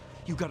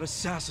 You got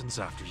assassins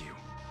after you.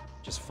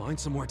 Just find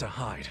somewhere to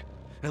hide.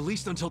 At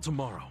least until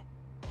tomorrow.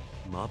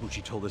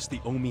 Mabuchi told us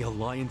the Omi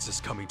Alliance is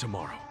coming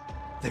tomorrow.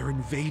 They're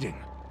invading.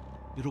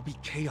 It'll be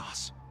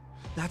chaos.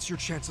 That's your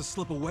chance to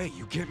slip away,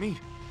 you get me?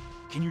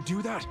 Can you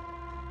do that?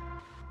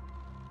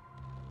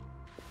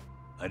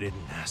 I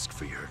didn't ask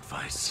for your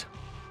advice.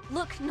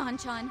 Look,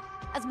 Non-chan,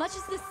 as much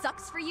as this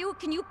sucks for you,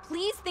 can you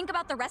please think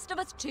about the rest of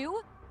us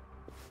too?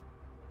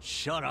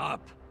 Shut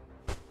up!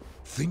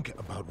 Think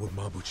about what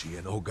Mabuchi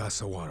and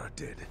Ogasawara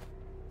did.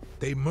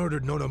 They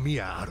murdered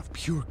Nonomiya out of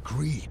pure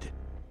greed.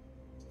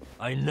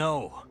 I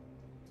know.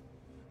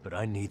 But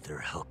I need their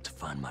help to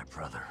find my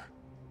brother.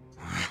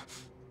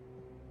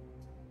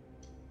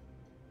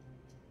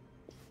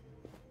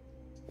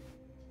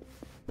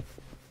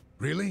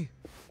 Really?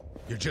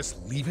 You're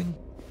just leaving?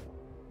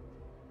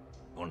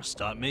 Want to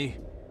stop me?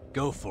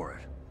 Go for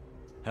it.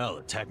 Hell,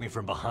 attack me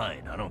from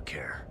behind. I don't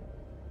care.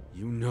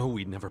 You know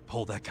we'd never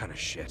pull that kind of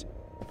shit.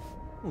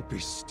 Don't be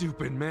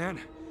stupid, man.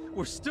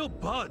 We're still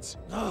buds.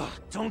 Ugh,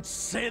 don't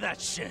say that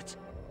shit.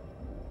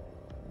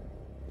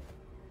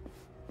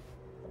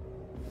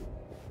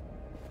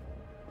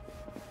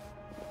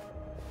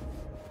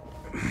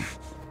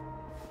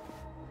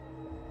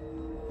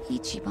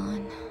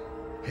 Ichiban.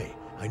 Hey,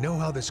 I know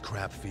how this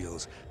crap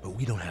feels, but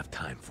we don't have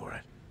time for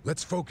it.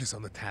 Let's focus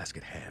on the task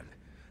at hand.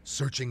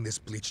 Searching this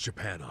Bleach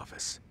Japan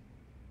office.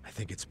 I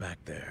think it's back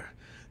there,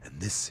 and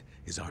this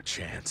is our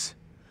chance.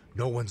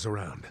 No one's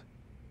around.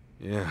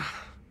 Yeah,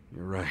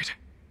 you're right.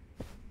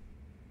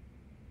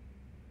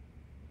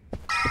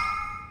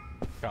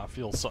 I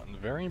feel something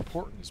very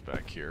important is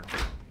back here.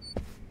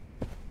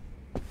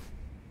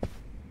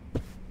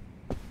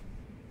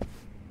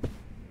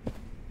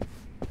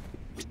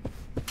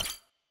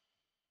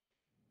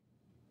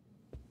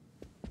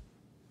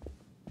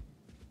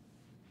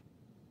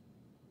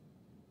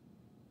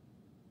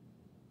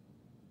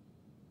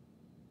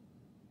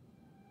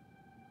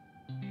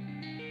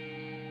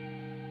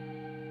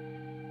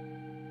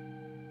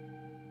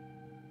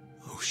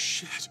 Oh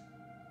shit.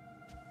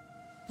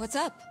 What's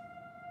up?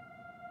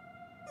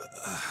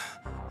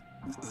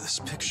 This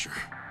picture.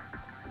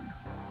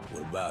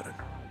 What about it?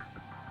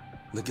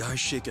 The guy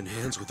shaking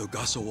hands with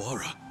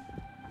Ogasawara.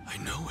 I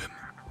know him.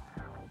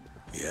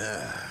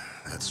 Yeah,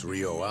 that's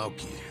Ryo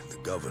Aoki, the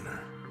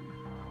governor.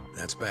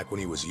 That's back when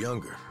he was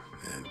younger,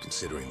 and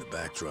considering the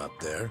backdrop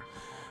there,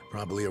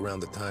 probably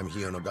around the time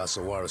he and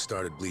Ogasawara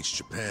started Bleach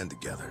Japan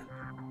together.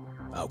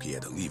 Aoki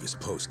had to leave his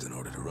post in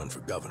order to run for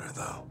governor,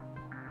 though.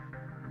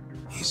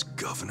 He's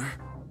governor?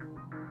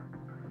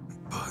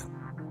 But...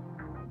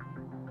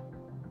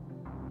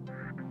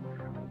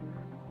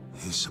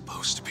 he's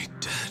supposed to be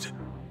dead.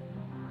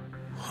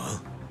 Huh?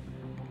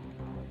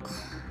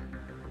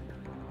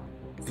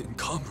 In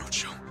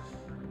Kamurocho,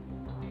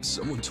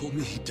 someone told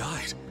me he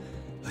died.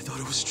 I thought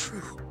it was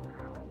true.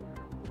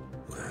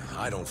 Well,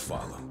 I don't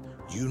follow.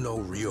 You know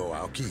Ryo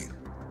Aoki?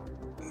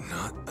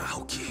 Not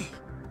Aoki.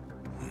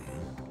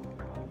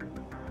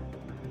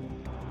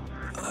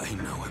 I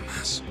know him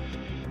as...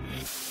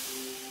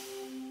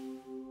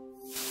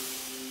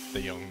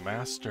 The young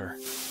master.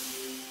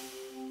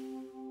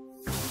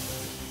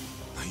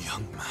 the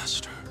young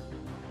master.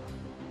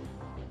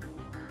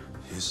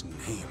 His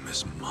name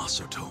is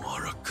Masato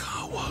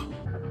Arakawa.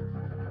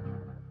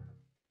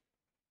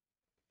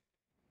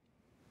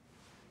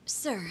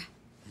 Sir,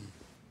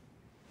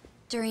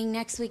 during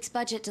next week's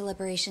budget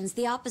deliberations,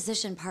 the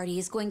opposition party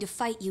is going to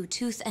fight you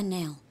tooth and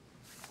nail.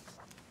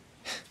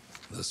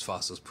 Those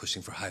fossils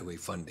pushing for highway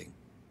funding.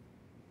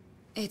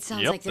 It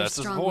sounds like they're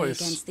strongly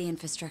against the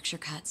infrastructure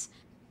cuts.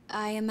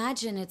 I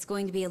imagine it's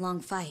going to be a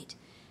long fight.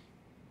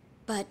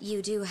 But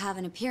you do have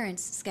an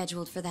appearance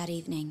scheduled for that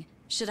evening.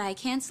 Should I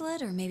cancel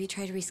it or maybe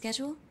try to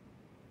reschedule?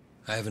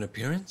 I have an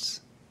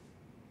appearance?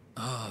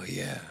 Oh,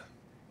 yeah.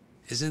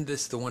 Isn't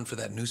this the one for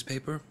that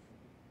newspaper?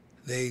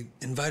 They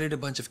invited a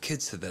bunch of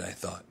kids to that, I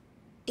thought.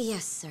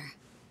 Yes, sir.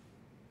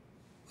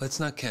 Let's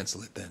not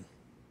cancel it then.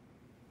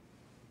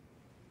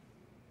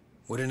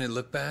 Wouldn't it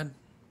look bad?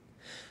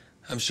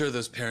 I'm sure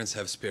those parents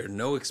have spared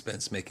no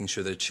expense making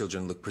sure their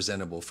children look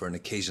presentable for an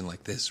occasion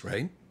like this,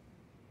 right?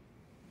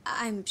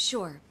 I'm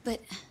sure,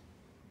 but...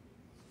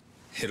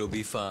 It'll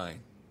be fine.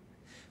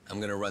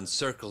 I'm gonna run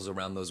circles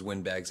around those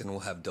windbags and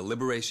we'll have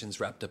deliberations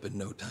wrapped up in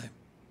no time.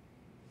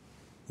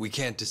 We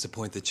can't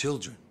disappoint the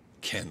children,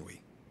 can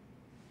we?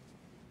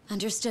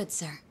 Understood,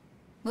 sir.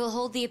 We'll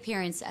hold the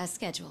appearance as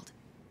scheduled.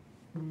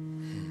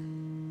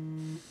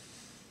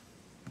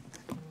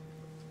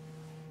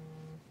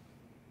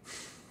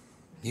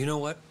 You know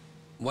what?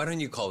 Why don't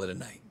you call it a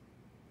night?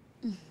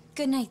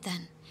 Good night,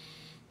 then.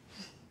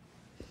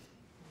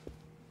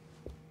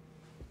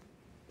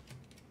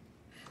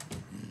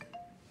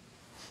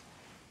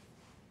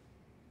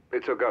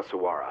 It's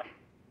Ogasawara.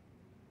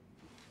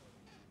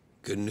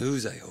 Good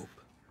news, I hope.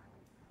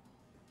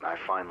 I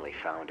finally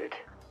found it.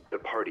 The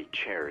party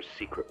chair's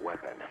secret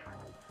weapon.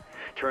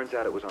 Turns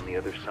out it was on the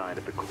other side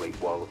of the Great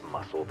Wall of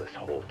Muscle this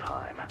whole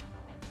time.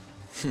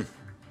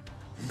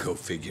 Go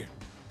figure.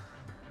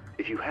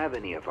 If you have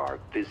any of our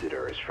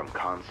visitors from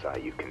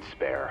Kansai you can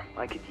spare,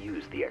 I could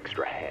use the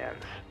extra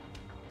hands.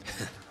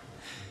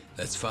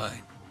 That's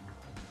fine.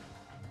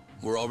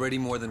 We're already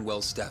more than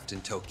well-staffed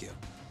in Tokyo.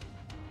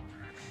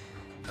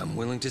 I'm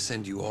willing to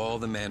send you all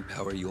the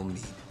manpower you'll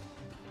need.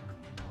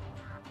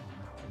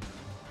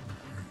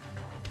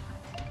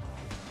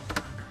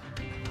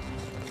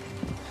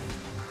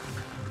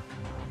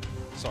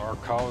 So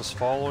Arakawa's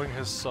following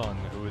his son,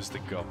 who is the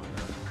governor.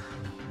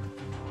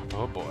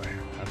 Oh boy,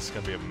 that's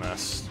gonna be a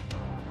mess.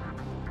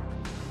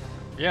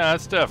 Yeah,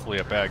 that's definitely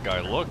a bad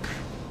guy look.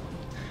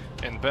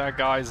 And bad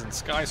guys and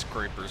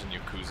skyscrapers in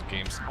Yakuza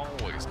games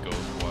always goes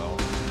well.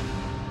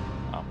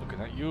 I'm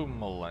looking at you,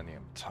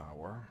 Millennium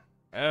Tower.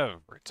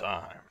 Every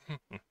time.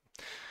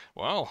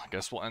 Well, I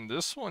guess we'll end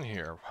this one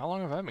here. How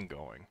long have I been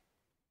going?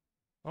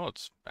 Oh,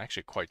 it's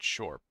actually quite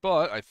short,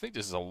 but I think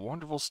this is a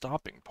wonderful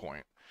stopping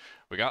point.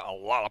 We got a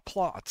lot of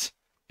plot.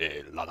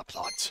 A lot of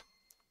plot.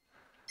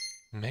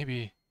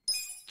 Maybe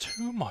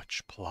too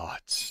much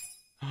plot.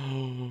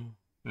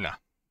 Nah.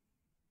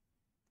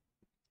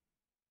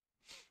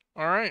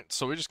 Alright,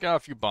 so we just got a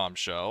few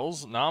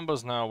bombshells.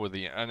 Namba's now with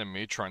the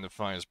enemy trying to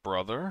find his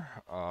brother.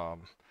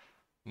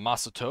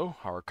 Masato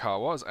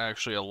Harakawa is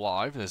actually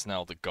alive and is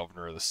now the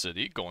governor of the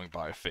city, going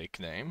by a fake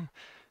name.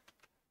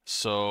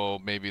 So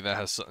maybe that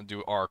has something to do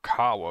with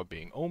Arakawa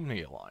being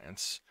Omni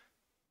Alliance.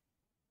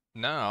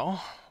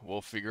 Now,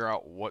 we'll figure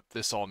out what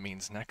this all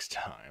means next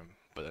time.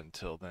 But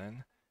until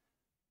then,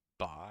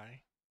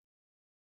 bye.